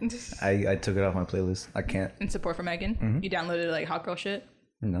along? I took it off my playlist. I can't. In support for Megan? Mm-hmm. You downloaded, like, hot girl shit?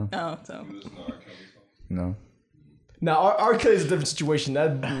 No. Oh, so. Listen to R. Kelly song. No. Now, R. Kelly's a different situation.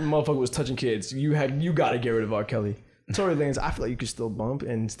 That motherfucker was touching kids. You gotta get rid of R. Kelly. Tory Lanez, I feel like you could still bump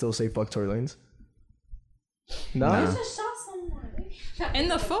and still say fuck Tory Lanez. Nah? He just shot someone. In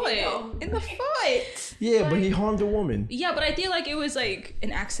the foot. In the foot. Yeah, but he harmed a woman. Yeah, but I feel like it was, like,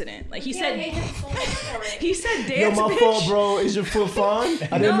 an accident. Like, he Yeah, I hate said... him so much for it. He said Yo, dance, my bitch. fault, bro. Is your foot fine?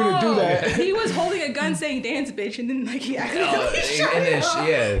 I didn't mean to do that. He was holding a gun saying dance, bitch, and then, like, he accidentally shot And then,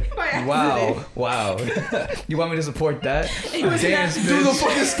 him. By yeah. accident. Wow. You want me to support that? It was Dance, an Do the bitch.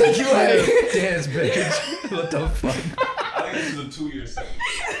 fucking sticky leg. Dance, bitch. What the fuck? I think this is a 2-year sentence.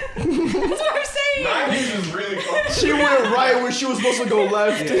 That's what I'm saying. 9 years is really fucking. She went right when she was supposed to go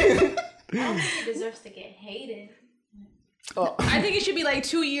left. I don't think he deserves to get hated. I think it should be like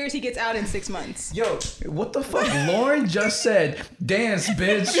 2 years. He gets out in 6 months. Yo, what the fuck? Lauren just said, dance,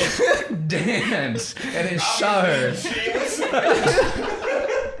 bitch. Dance. And then shot her.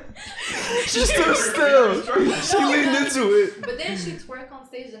 She stood still. She leaned into it. But then she twerk on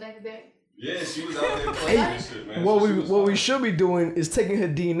stage the next day. Yeah, she was out there playing that shit, man. What So she we was what we fine. should be doing is taking her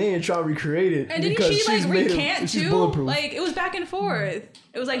DNA and trying to recreate it. And didn't because she like she's made recant she's too? bulletproof. Like it was back and forth.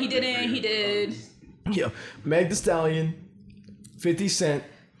 It was like he didn't, he did. Yeah, Meg Thee Stallion 50 Cent.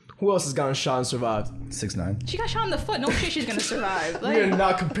 Who else has gotten shot and survived? 6ix9ine. She got shot in the foot. No shit, she's gonna survive. You're Like,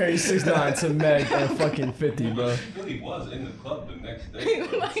 not comparing 6ix9ine to Meg and fucking 50, bro. She really was in the club the next day.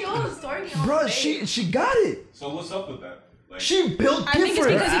 Bro. She was story on Bro, stage. she got it. So what's up with that? Like, She built I think it's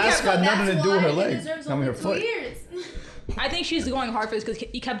different. because he Ass kept. got nothing to That's do with her why he leg. deserves I mean, her only 2 foot. years. I think she's going hard for this because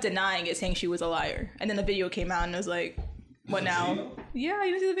he kept denying it, saying she was a liar, and then the video came out and it was like, "What now?" video? Yeah,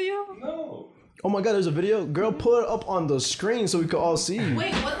 you didn't see the video? no. Oh my god, there's a video. Girl, pull it up on the screen so we could all see.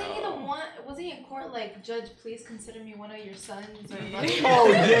 Wait, wasn't he the one? Was he in court like, Judge, please consider me one of your sons or brothers? Oh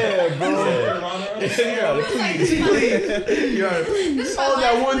yeah, bro. This is my Oh,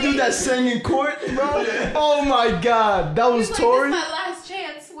 that last one dude plea. that sang in court, bro. Oh my god, that was He's like, Tori. this is my last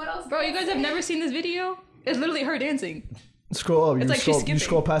chance. What else? Bro, can you I guys have say? never seen this video? It's literally her dancing. Scroll up. You It's like she's scroll. You skipping.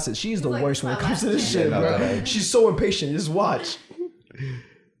 scroll past it. She's the like, worst when it my comes to last this chance. shit, Yeah, bro. no. She's so impatient. Just watch.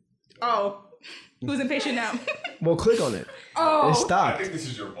 Oh, who's impatient now? Well, click on it. It Oh, I stopped. think this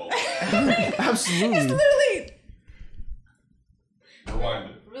is your fault. Absolutely. literally. Rewind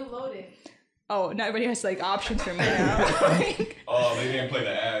it. Reload it. Oh, now everybody has like options for me now. Like, Oh, they didn't play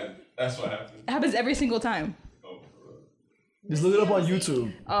the ad. That's what happened. it happens every single time. Oh, for real. Just look it up on YouTube.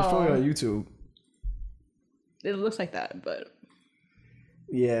 It's probably on YouTube. It looks like that, but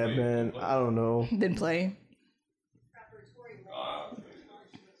Yeah, man. I don't know. didn't play. Ah,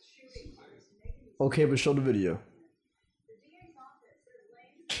 Okay, but show the video.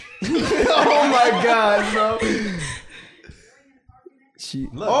 Oh my god, bro. She.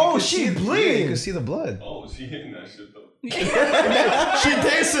 Oh, she's You bleeding. can see the blood. oh, she hitting that shit though. She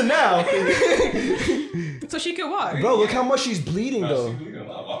dancing now. So she could walk. Bro, look how much she's bleeding Nah, she though. bleeding a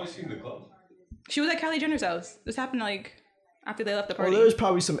lot. Why was she in the club? She was at Kylie Jenner's house. This happened like after they left the Well, party. there's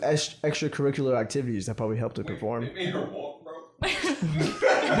probably some extracurricular activities that probably helped her perform. They made her walk, bro. That's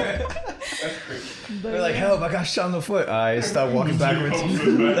crazy. They're like, help, I got shot in the foot. I start walking backwards.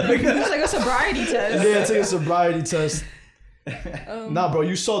 It's like a sobriety test. Yeah, take a sobriety test. Nah, bro,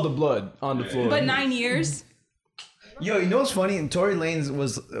 you saw the blood on the floor. But 9 years. Yo, you know what's funny? Tory Lanez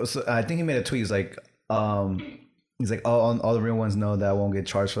was I think he made a tweet. He's like, oh, all the real ones know that I won't get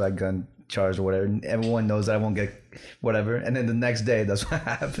charged for that gun charge or whatever. And everyone knows that I won't get whatever. And then the next day, that's what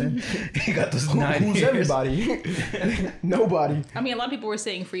happened. He got those 9 Who's years. everybody? Nobody. I mean, a lot of people were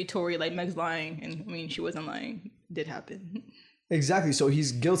saying free Tory, like Meg's lying, and I mean, she wasn't lying. It did happen. Exactly. So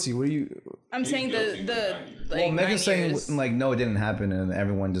he's guilty. What do you? I'm saying guilty the for 9 years. like Well, 9 Megan's saying years. like, no, it didn't happen, and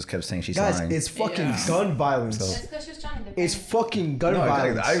everyone just kept saying she's Guys, lying. it's fucking Yeah. gun violence. That's because she was trying to defend. It's fucking gun no,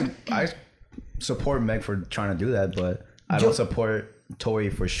 violence. I support Meg for trying to do that, but I Yo- don't support Tory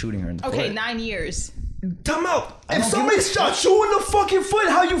for shooting her in the Okay, foot. 9 years. Time out. If don't somebody give a shot you in the fucking foot,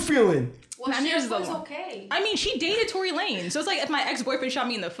 how you feeling? Well, 9 years is a was lot. okay. I mean, she dated Tory Lane, so it's like if my ex-boyfriend shot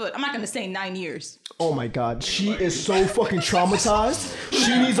me in the foot, I'm not gonna say 9 years. Oh my god, she is so fucking traumatized.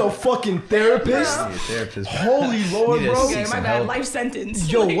 She needs a fucking therapist. Need a therapist. Holy lord, Need to bro. seek Okay, my some bad. help. Life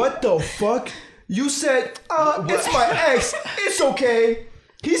sentence. Yo, Like, what the fuck? You said, it's my ex. It's okay.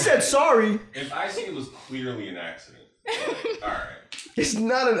 He said sorry. If I see it was clearly an accident, all right. It's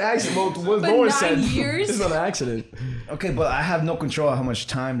not an accident. What But Lauren 9 said. years? It's not an accident. Okay, but I have no control of how much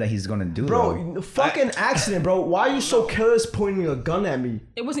time that he's gonna do. Bro, though. fucking accident, bro. Why are you so careless pointing a gun at me?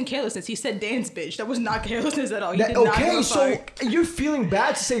 It wasn't carelessness. He said dance, bitch. That was not carelessness at all. He That, did not give okay, a so fuck. you're feeling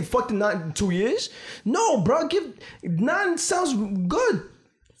bad to say fuck the 2 years? No, bro. 9 sounds good.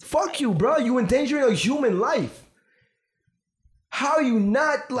 Fuck you, bro. You endangering a human life. How are you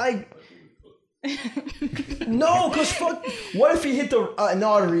not like? No, cause fuck. What if he hit an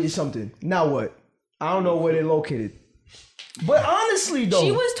artery or something? Now what? I don't know where they're located. But honestly, though,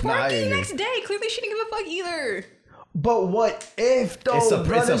 She was Nah, I twerking the agree. next day. Clearly, she didn't give a fuck either. But what if though? It's the-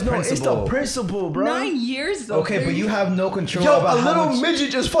 bro? it's the There's no- It's the principle. principle, bro. 9 years though. Okay, but you have no control Yo, about a how little much.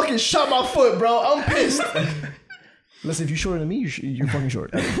 midget just fucking shot my foot, bro. I'm pissed. Listen, if you're shorter than me, you're fucking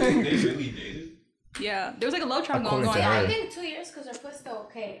short. They really dated. Yeah, there was like a love triangle According going to Yeah, on. I think 2 years because her foot's still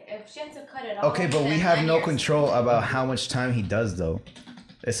okay. If she had to cut it off. Okay, but we then have 9 no years. control about how much time he does, though.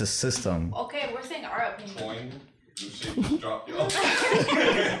 It's a system. Okay, we're saying our opinion. Coin. New shit just dropped. Yo.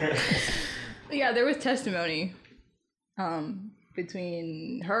 Yeah, there was testimony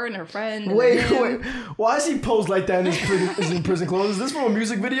between her and her friend. And Wait, him. wait. Why is he posed like that in his prison clothes? Is this from a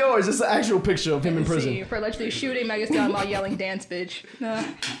music video or is this an actual picture of him in Let's see, prison? for allegedly shooting Megan Thee Stallion while yelling "dance, bitch."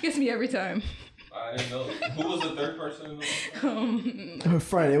 Gets me every time. I didn't know. Who was the third person in the Her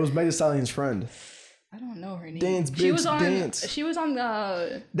friend. It was Megan Thee Stallion's friend. I don't know her name. Dance, She bitch, was on. dance. She was on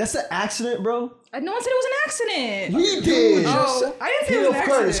the. That's an accident, bro. No one said it was an accident. He did. Oh, I didn't say it was an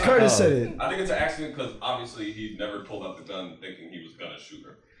Curtis. accident. Curtis said it. I think it's an accident because obviously he never pulled out the gun thinking he was gonna shoot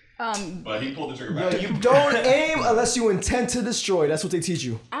her. But he pulled the trigger Yo, back. you don't aim unless you intend to destroy. That's what they teach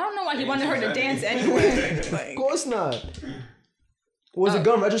you. I don't know why he wanted her to dance anyway. Of Like, course not. Was the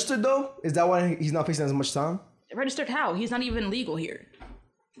gun registered though? Is that why he's not facing as much time? registered how? He's not even legal here.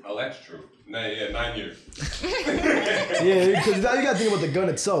 Oh, that's true. 9 years. Yeah, because now you gotta think about the gun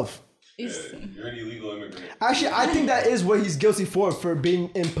itself. He's, You're an illegal immigrant. Actually, I think that is what he's guilty for being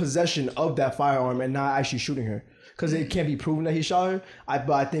in possession of that firearm and not actually shooting her. Because it can't be proven that he shot her.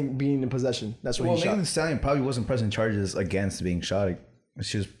 But I think being in possession, that's what Well, he Megan shot. Thee Stallion probably wasn't pressing charges against being shot.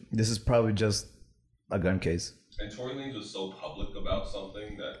 This is probably just a gun case. And Tory Lanez was so public about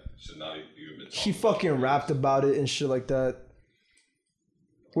something that should not even been talked He about. fucking rapped about it and shit like that.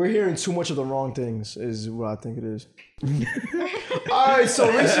 We're hearing too much of the wrong things, is what I think it is. Alright,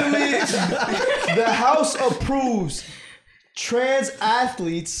 so recently, the House approves trans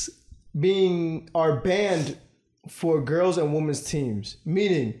athletes are banned for girls and women's teams.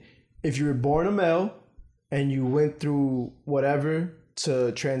 Meaning, if you were born a male and you went through whatever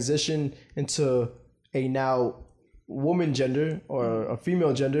to transition into a now woman gender or a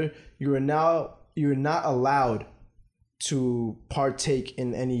female gender, you're not allowed to partake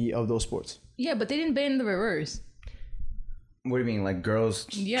in any of those sports. yeah, but they didn't ban the reverse. What do you mean, like girls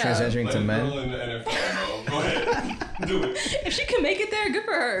Yeah. transitioning Let to a men? girl in the NFL, bro. Go ahead. Do it. If she can make it there, good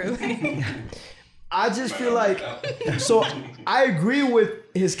for her. Like, I just feel like, so I agree with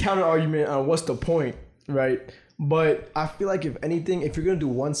his counter argument on what's the point, right? But I feel like if anything, if you're gonna do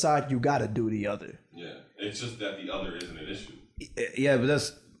one side, you gotta do the other. Yeah. It's just that the other isn't an issue. Yeah, but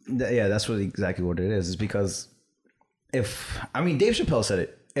that's what exactly what it is. It's because Dave Chappelle said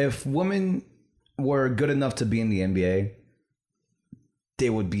it. If women were good enough to be in the NBA, they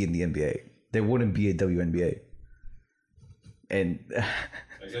would be in the NBA. They wouldn't be a WNBA. And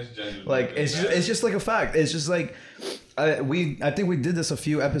I guess gender. like it's just like a fact. It's just like I think we did this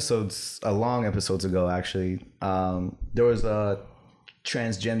long episodes ago actually. There was a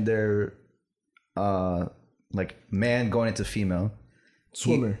transgender like man going into female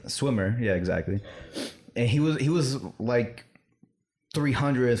swimmer, yeah, exactly. And he was like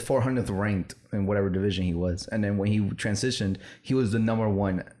 300th 400th ranked in whatever division he was, and then when he transitioned he was the number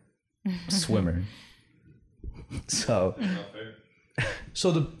one swimmer. So Not fair.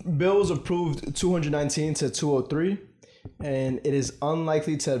 So the bill was approved 219 to 203, and it is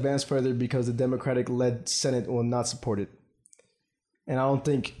unlikely to advance further because the Democratic-led Senate will not support it. And I don't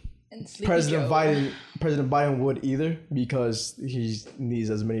think and Sleepy President Joe. Biden would either, because he needs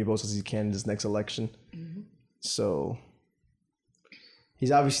as many votes as he can in this next election. So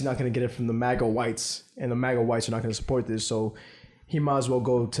he's obviously not going to get it from the MAGA whites, and the MAGA whites are not going to support this. So he might as well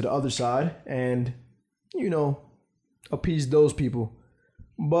go to the other side and, appease those people.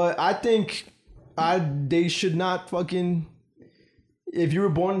 But I think they should not fucking. If you were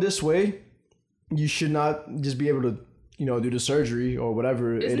born this way, you should not just be able to, do the surgery or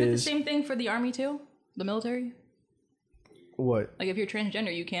whatever Isn't it is. the same thing for the army too? The military? What? Like if you're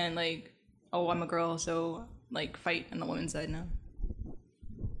transgender, you can like, oh, I'm a girl, so like fight on the women's side now.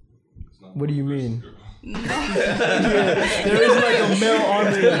 What do you mean? No. There is like a male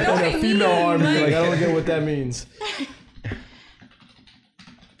army and what I a female mean, army. like- Like I don't get what that means.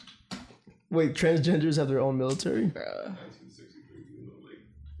 Wait, transgenders have their own military? 1963, you know, like,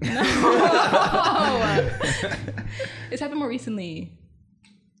 No. It's happened more recently.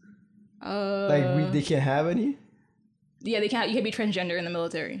 They can't have any? Yeah, they can't. You can be transgender in the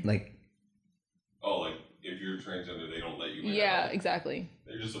military. like oh, like if you're transgender, they don't let you in. Yeah, exactly.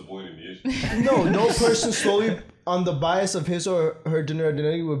 They're just avoiding the issue. No person solely on the bias of his or her gender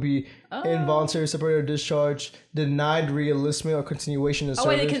identity would be involuntary separated or discharge, denied reenlistment or continuation of Oh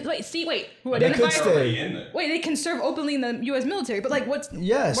service. wait, who They could identify? stay. Already in there. Wait, they can serve openly in the U.S. military, but like, what's?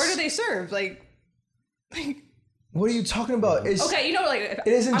 Yes. Where do they serve? Like, What are you talking about? It's, okay, like, It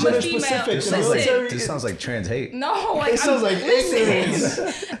isn't I'm gender a female. specific. this The sounds like military- this sounds like trans hate. No, like It sounds like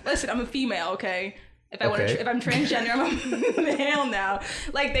listen, listen, I'm a female, okay? If I want Okay. if I'm transgender, I'm a male now.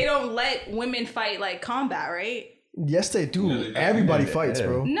 Like they don't let women fight like combat, right? Yes, they do. Yeah, they do. Everybody fights, Yeah.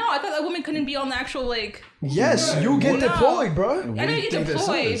 bro. No, I thought that women couldn't be on the actual like. Yes, you get No. deployed, bro. I know do you you get think this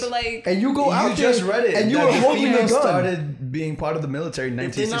deployed, is? but like. And you go You out just there read it. and you that were the holding the females gun. started being part of the military in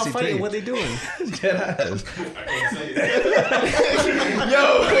If they're not 1963. fighting, what they doing? Deadass. I can't say it.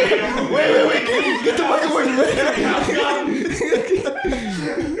 Get the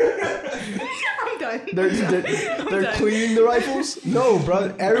I'm done. They're done. cleaning the rifles? No,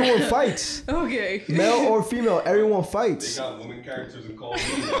 bro. Everyone fights. Okay. Male or female, everyone They fights. got women characters in Call of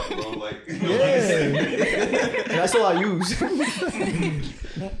Duty now, bro. Like, Yeah. That's all I use.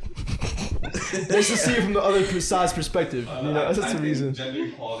 It's to see it from the other side's perspective. You know, that's I just the think reason. gender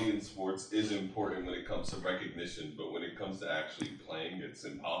equality in sports is important when it comes to recognition, but when it comes to actually playing, it's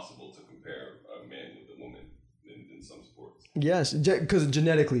impossible to compare a man with a woman in some sports. Yes, because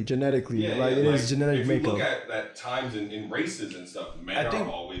genetically, like it is genetic if makeup. you look at times in races and stuff, men are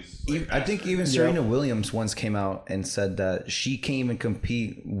always. Like, I think even Serena Williams once came out and said that she can't even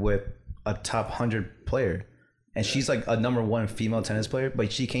compete with a top 100 player. And she's like a number one female tennis player,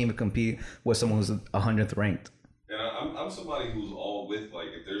 but she can't even compete with someone who's 100th ranked. And I'm somebody who's all with, like,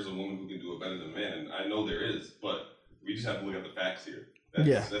 if there's a woman who can do it better than men, and I know there is, but we just have to look at the facts here.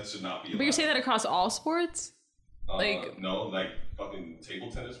 That should not be allowed. But you're saying that across all sports? No, like fucking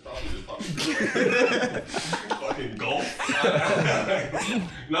table tennis probably. There's probably fucking golf.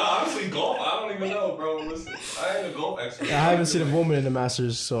 Nah, honestly, golf, I don't even know, bro. Listen, I ain't a golf expert. I haven't seen a woman in the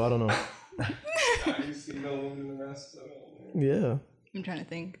Masters, so I don't know. Have you seen no woman in the Masters? I don't know. Yeah. I'm trying to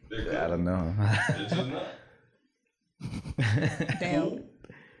think. They're good. I don't know. They're just not. Damn.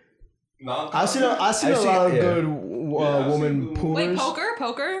 I've seen a lot of good I've woman seen- Wait, poolers.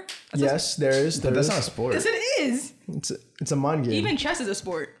 poker? Yes, there is. But that's not a sport. Yes, it is. It's a mind game. Even chess is a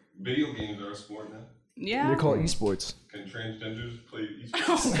sport. Video games are a sport now. Yeah. They're called esports. Can transgenders play esports?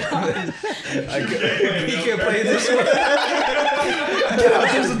 Oh, God. He can't play this one. Get out,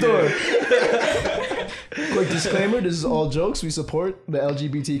 there's the door. Quick disclaimer: this is all jokes. We support the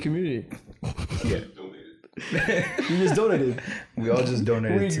LGBT community. Donated. We just donated. We all just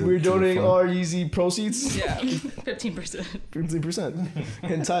donated. We're to donating the fund. our easy proceeds. Yeah. 15%. 15%.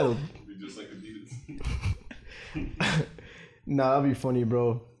 Entitled. We just like Adidas. Nah, that'd be funny,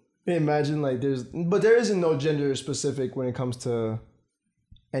 bro. Imagine like there isn't no gender specific when it comes to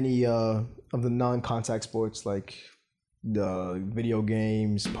any of the non-contact sports like the video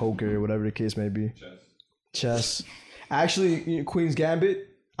games, poker, whatever the case may be. Chess. Actually, you know, Queen's Gambit,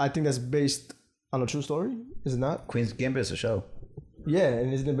 I think that's based on a true story. Is it not? Queen's Gambit is a show. Yeah,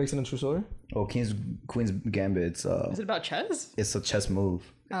 and isn't it based on a true story? Oh, Queen's Gambit. Is it about chess? It's a chess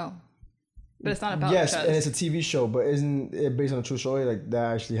move. Oh. But it's not about Yes, chess. and it's a TV show, but isn't it based on a true story? Like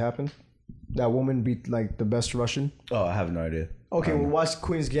that actually happened? That woman beat like the best Russian? Oh, I have no idea. Okay, well, watch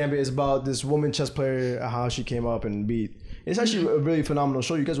Queen's Gambit. It's about this woman chess player, how she came up and beat. It's actually a really phenomenal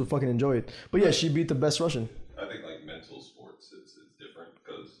show. You guys would fucking enjoy it. But yeah, she beat the best Russian. I think like mental sports, it's different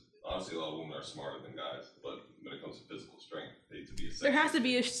because honestly, a lot of women are smarter than guys. But when it comes to physical strength, they need to be. There has to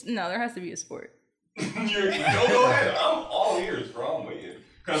be a sport. Go ahead. I'm all ears, bro. I'm waiting.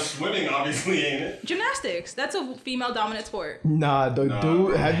 Because swimming obviously ain't it. Gymnastics. That's a female dominant sport. Nah, dude,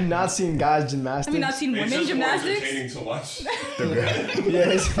 bro. have you not seen guys gymnastics? Have you not seen It's women just more gymnastics? entertaining to watch.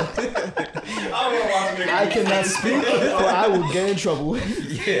 Yes. I don't want to watch niggas. I cannot speak, or I will get in trouble.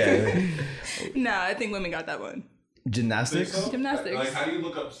 Yeah. Nah, I think women got that one. Gymnastics? Think so? Gymnastics. Like, how do you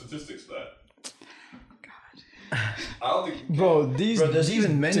look up statistics for that? I don't think. Bro, there's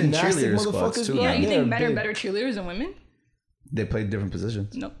even men in gymnastic cheerleader squads, motherfuckers, too. bro, Yeah, you they're think men are big. better cheerleaders than women? They play different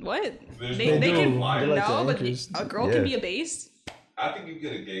positions. No, what? There's They no can. flyer. They're like No, the but anchors. a girl Yeah. can be a base. I think you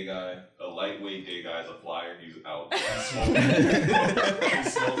get a gay guy, a lightweight gay guy as a flyer. He's out. He's smoking.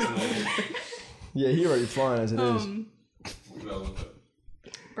 He's smoking. Yeah, he already flying as it is. We gotta look up.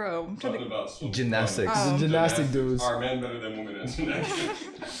 Bro, I'm trying Talking to. about smoking. Gymnastics. The gymnastic dudes. Are men better than women in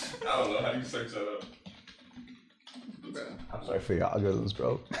gymnastics? I don't know. How do you search that up? I'm sorry for your algorithms,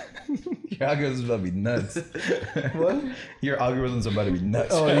 bro. Your algorithms are about to be nuts. What? Your algorithms are about to be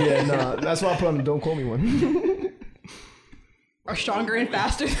nuts. Oh yeah, nah. That's why I put on the Don't Call Me one. Are stronger and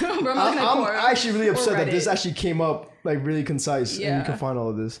faster. Bro, I'm looking at I'm Quora actually really or upset that this Reddit. actually came up like really concise, and Yeah. you can find all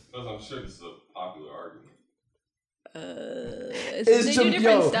of this. Because I'm sure this is a popular argument. They do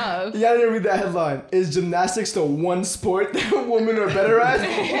different stuff. Yeah, I didn't read that headline. Is gymnastics the one sport that women are better at?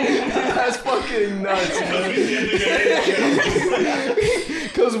 That's fucking nuts, man.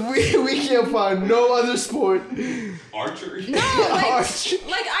 Because we can't find no other sport. Archery? No, like Arch-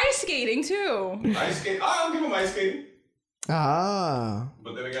 ice skating too. Ice skating? I'll give him ice skating. Ah.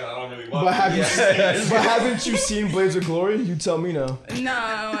 But then again, I don't really watch But haven't you seen Blades of Glory? You tell me now. No,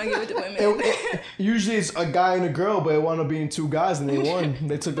 I give it to women. Usually it's a guy and a girl, but it wound up being two guys and they won.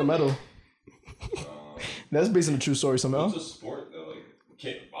 They took the medal. That's based on a true story somehow. It's a sport that, like, you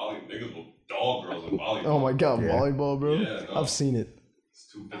can't volleyball. Niggas will dog girls in volleyball. Oh my god, Yeah. volleyball, bro. Yeah, no. I've seen it.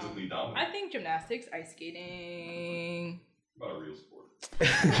 It's too physically dominant. I think gymnastics, ice skating. Not a real sport.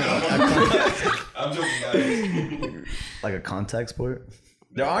 I'm joking, guys. Like a contact sport?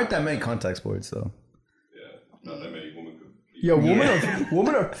 There aren't that many contact sports, though. Yeah, not that many women could. Yo,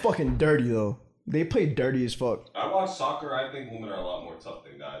 women are fucking dirty though. They play dirty as fuck. I watch soccer. I think women are a lot more tough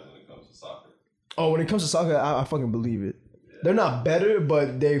than guys when it comes to soccer. Oh, when it comes to soccer, I fucking believe it. Yeah, They're not better,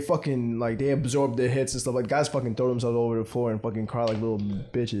 but they fucking like they absorb their hits and stuff. Like guys fucking throw themselves over the floor and fucking cry like little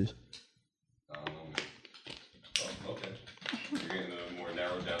bitches. I don't know. Oh, okay. You're getting a more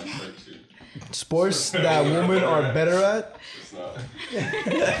narrowed down search too. Sports that women are better at. It's not.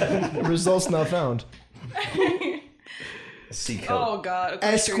 Results not found. Sea coat. Oh God.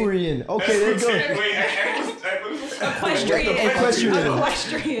 Equestrian. Okay, there you go. Wait, Equestrian. Equestrian.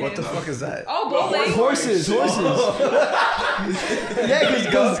 Equestrian. What the fuck is that? Oh, bowling. Horses. Yeah,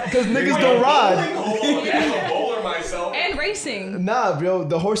 because niggas don't ride. I'm a bowler myself. And racing. Nah, bro.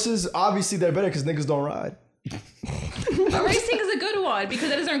 The horses obviously they're better because niggas don't ride. Racing is a good one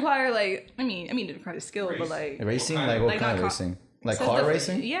because it doesn't require like I mean it requires skill, but like Racing? Like what Like kind of not racing? Like so car the-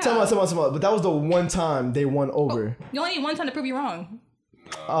 racing? Yeah. Tell me. But that was the one time they won over. You only need one time to prove you wrong.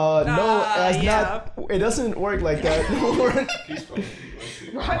 No, that's yeah. not. It doesn't work like that. Keep going. Let's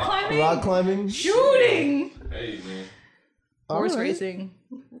see. Rock climbing. Rock climbing, Shooting. Hey, man. Horse Alright. racing.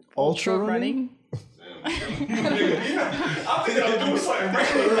 ultra Short running. Damn. I'm thinking I'm doing something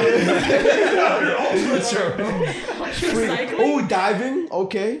regular. Oh, diving.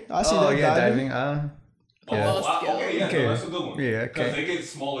 Okay, I see Oh that. yeah, diving. diving. Oh, Yeah. wow. Okay, yeah, Okay. no, that's a good one. Yeah, Because okay. they get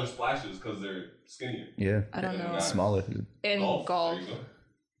smaller splashes because they're skinnier. Yeah. I don't know. Nice. Smaller. And golf. There you go.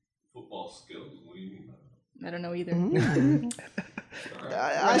 Football skills. What do you mean by that? I don't know either.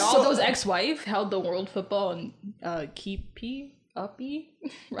 I saw Ronaldo's ex-wife held the world football and keepy uppy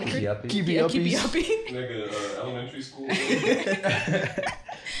record. Yuppie. keep Yeah, it up. keepy uppy. Nigga, elementary school.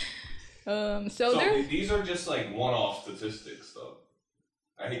 So So there, these are just like one-off statistics, though.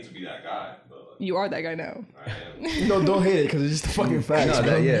 I hate to be that guy, but like, you are that guy now. I am. No, don't hate it because it's just the fucking facts. No,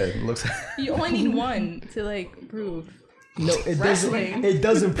 bro. that, yeah, it looks. You only need one to like prove. No, it Wrestling. doesn't. It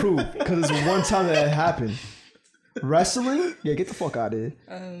doesn't prove because it's one time that it happened. Wrestling? Yeah, get the fuck out of here.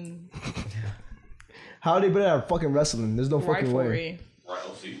 How are they better at fucking wrestling? There's no fucking way. Rivalry. Right,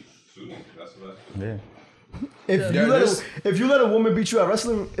 oh, see, shooting. That's what that's. Yeah. If you let a woman beat you at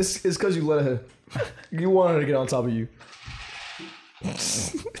wrestling, it's because you let her. You want her to get on top of you.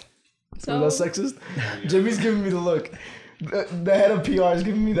 So Was that sexist? Jimmy's giving me the look. The head of PR is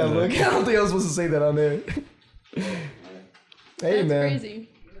giving me that look. I don't think I was supposed to say that on there. Hey that's man. crazy.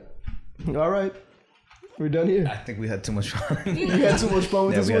 All right. We're done here. I think we had too much fun. We had too much fun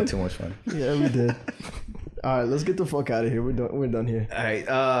with Yeah, this we one. had too much fun. Yeah, we did. All right, let's get the fuck out of here. We're done here. All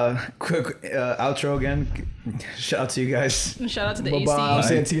right. Quick outro again. Shout out to you guys. Shout out to the Bye bye. I'm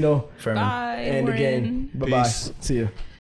AC. Santino Furman. Bye. and the Warren. gang. Bye bye. Peace. See ya.